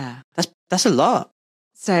 Yeah. That's a lot.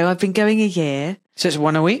 So I've been going a year. So it's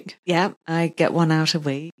one a week? Yeah. I get one out a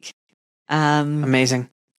week. Amazing.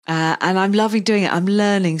 And I'm loving doing it. I'm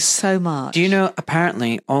learning so much. Do you know,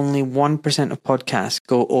 apparently, only 1% of podcasts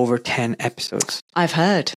go over 10 episodes? I've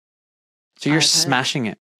heard. So you're smashing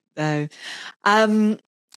it. So, when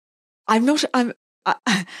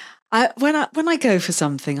I go for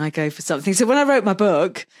something, I go for something. So when I wrote my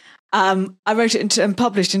book, I wrote it and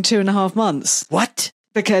published in 2.5 months. What?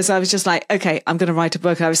 Because I was just like, okay, I'm going to write a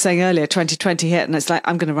book. I was saying earlier, 2020 hit, and it's like,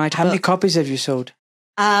 I'm going to write a book. How many copies have you sold?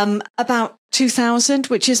 About 2,000,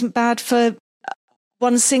 which isn't bad for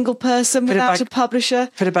one single person without a publisher.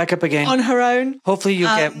 Put it back up again. On her own. Hopefully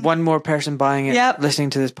you'll get one more person buying it, listening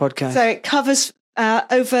to this podcast. So it covers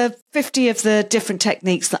over 50 of the different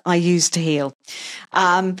techniques that I use to heal.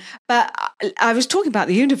 But I was talking about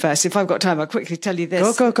the universe. If I've got time, I'll quickly tell you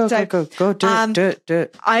this. Go. Do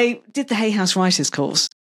it. I did the Hay House Writers course,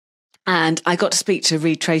 and I got to speak to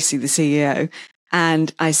Reed Tracy, the CEO,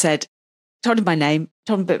 and I told him my name,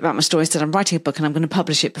 told him a bit about my story, said, I'm writing a book and I'm going to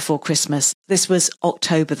publish it before Christmas. This was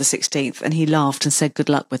October the 16th. And he laughed and said, good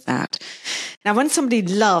luck with that. Now, when somebody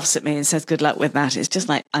laughs at me and says, good luck with that, it's just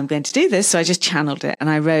like, I'm going to do this. So I just channeled it and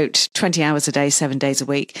I wrote 20 hours a day, 7 days a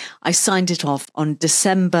week. I signed it off on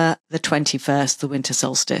December the 21st, the winter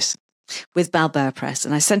solstice, with Balboa Press.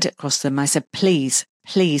 And I sent it across to them. I said, please,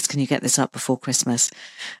 can you get this up before Christmas?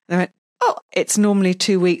 And they went, oh, it's normally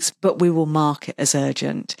 2 weeks, but we will mark it as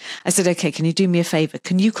urgent. I said, okay, can you do me a favor?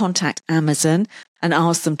 Can you contact Amazon and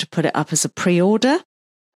ask them to put it up as a pre-order?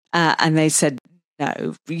 And they said,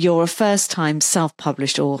 no, you're a first-time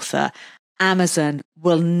self-published author. Amazon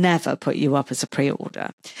will never put you up as a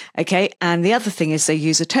pre-order. Okay. And the other thing is they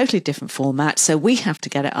use a totally different format. So we have to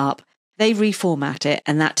get it up. They reformat it,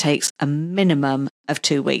 and that takes a minimum of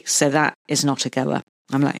 2 weeks. So that is not a goer.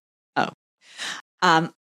 I'm like, oh.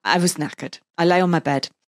 I was knackered. I lay on my bed,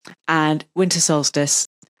 and winter solstice,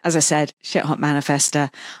 as I said, shit hot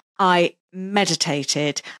manifester. I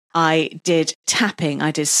meditated. I did tapping. I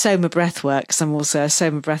did Soma breathwork, because I'm also a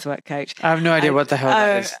Soma breathwork coach. I have no idea what the hell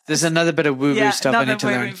that is. There's another bit of woo-woo stuff I need to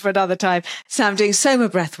learn. For another time. So I'm doing Soma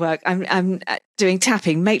breathwork. I'm doing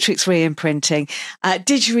tapping, matrix re-imprinting,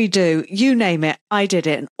 didgeridoo, you name it. I did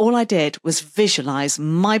it. And all I did was visualize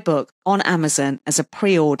my book on Amazon as a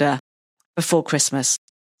pre-order before Christmas.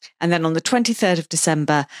 And then on the 23rd of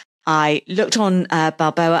December, I looked on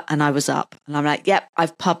Balboa and I was up. And I'm like, yep,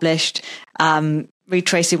 I've published. Reed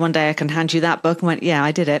Tracy, one day I can hand you that book. And went, yeah,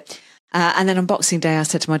 I did it. And then on Boxing Day, I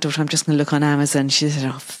said to my daughter, I'm just going to look on Amazon. She said,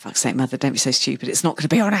 oh, for fuck's sake, mother, don't be so stupid. It's not going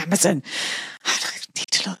to be on Amazon. I need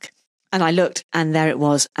to look. And I looked, and there it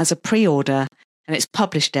was as a pre-order. And its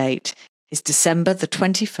published date is December the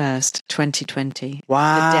 21st, 2020.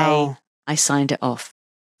 Wow. The day I signed it off.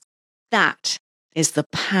 That is the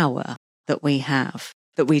power that we have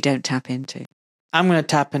that we don't tap into. I'm going to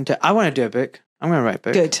tap into, I want to do a book. I'm going to write a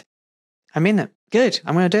book. Good. I mean it. Good.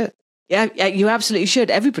 I'm going to do it. Yeah, you absolutely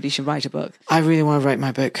should. Everybody should write a book. I really want to write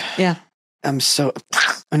my book. Yeah. I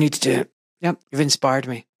need to do it. Yep. You've inspired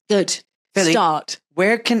me. Good. Philly, Start.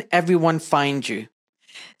 where can everyone find you?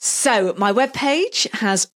 So my webpage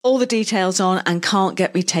has all the details on and can't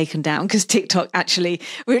get me taken down because TikTok actually,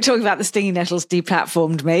 we were talking about the stinging nettles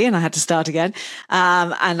deplatformed me and I had to start again.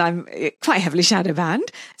 And I'm quite heavily shadow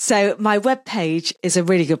banned. So my webpage is a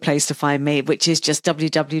really good place to find me, which is just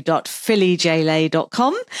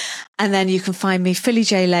www.phillyjlay.com. And then you can find me Philly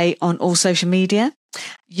J Lay on all social media.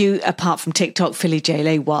 Apart from TikTok, Philly J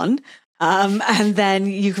Lay 1. And then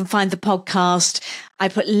you can find the podcast. I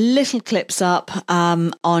put little clips up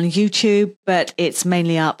on YouTube, but it's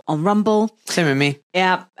mainly up on Rumble. Same with me.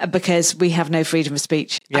 Yeah, because we have no freedom of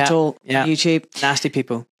speech at all on YouTube. Nasty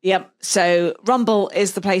people. Yep. So Rumble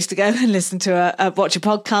is the place to go and listen to watch a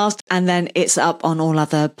podcast. And then it's up on all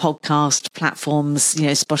other podcast platforms,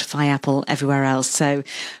 Spotify, Apple, everywhere else. So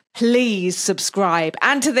please subscribe.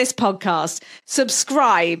 And to this podcast,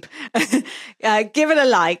 subscribe, give it a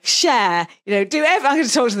like, share, I'm going to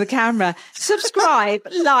talk to the camera. Subscribe,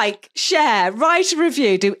 like, share, write a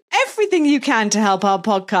review, do everything you can to help our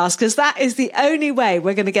podcast, because that is the only way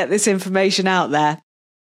we're going to get this information out there.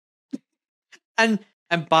 And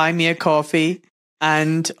buy me a coffee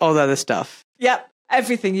and all the other stuff. Yep.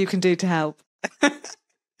 Everything you can do to help.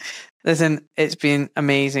 Listen, it's been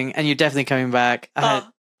amazing. And you're definitely coming back. I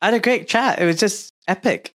had a great chat. It was just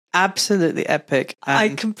epic. Absolutely epic. I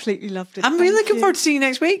completely loved it. I'm really looking forward to seeing you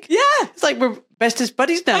next week. Yeah. It's like we're bestest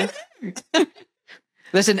buddies now.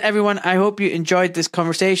 Listen, everyone, I hope you enjoyed this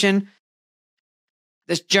conversation,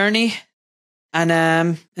 this journey.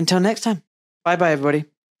 And until next time, bye-bye, everybody.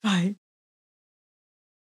 Bye.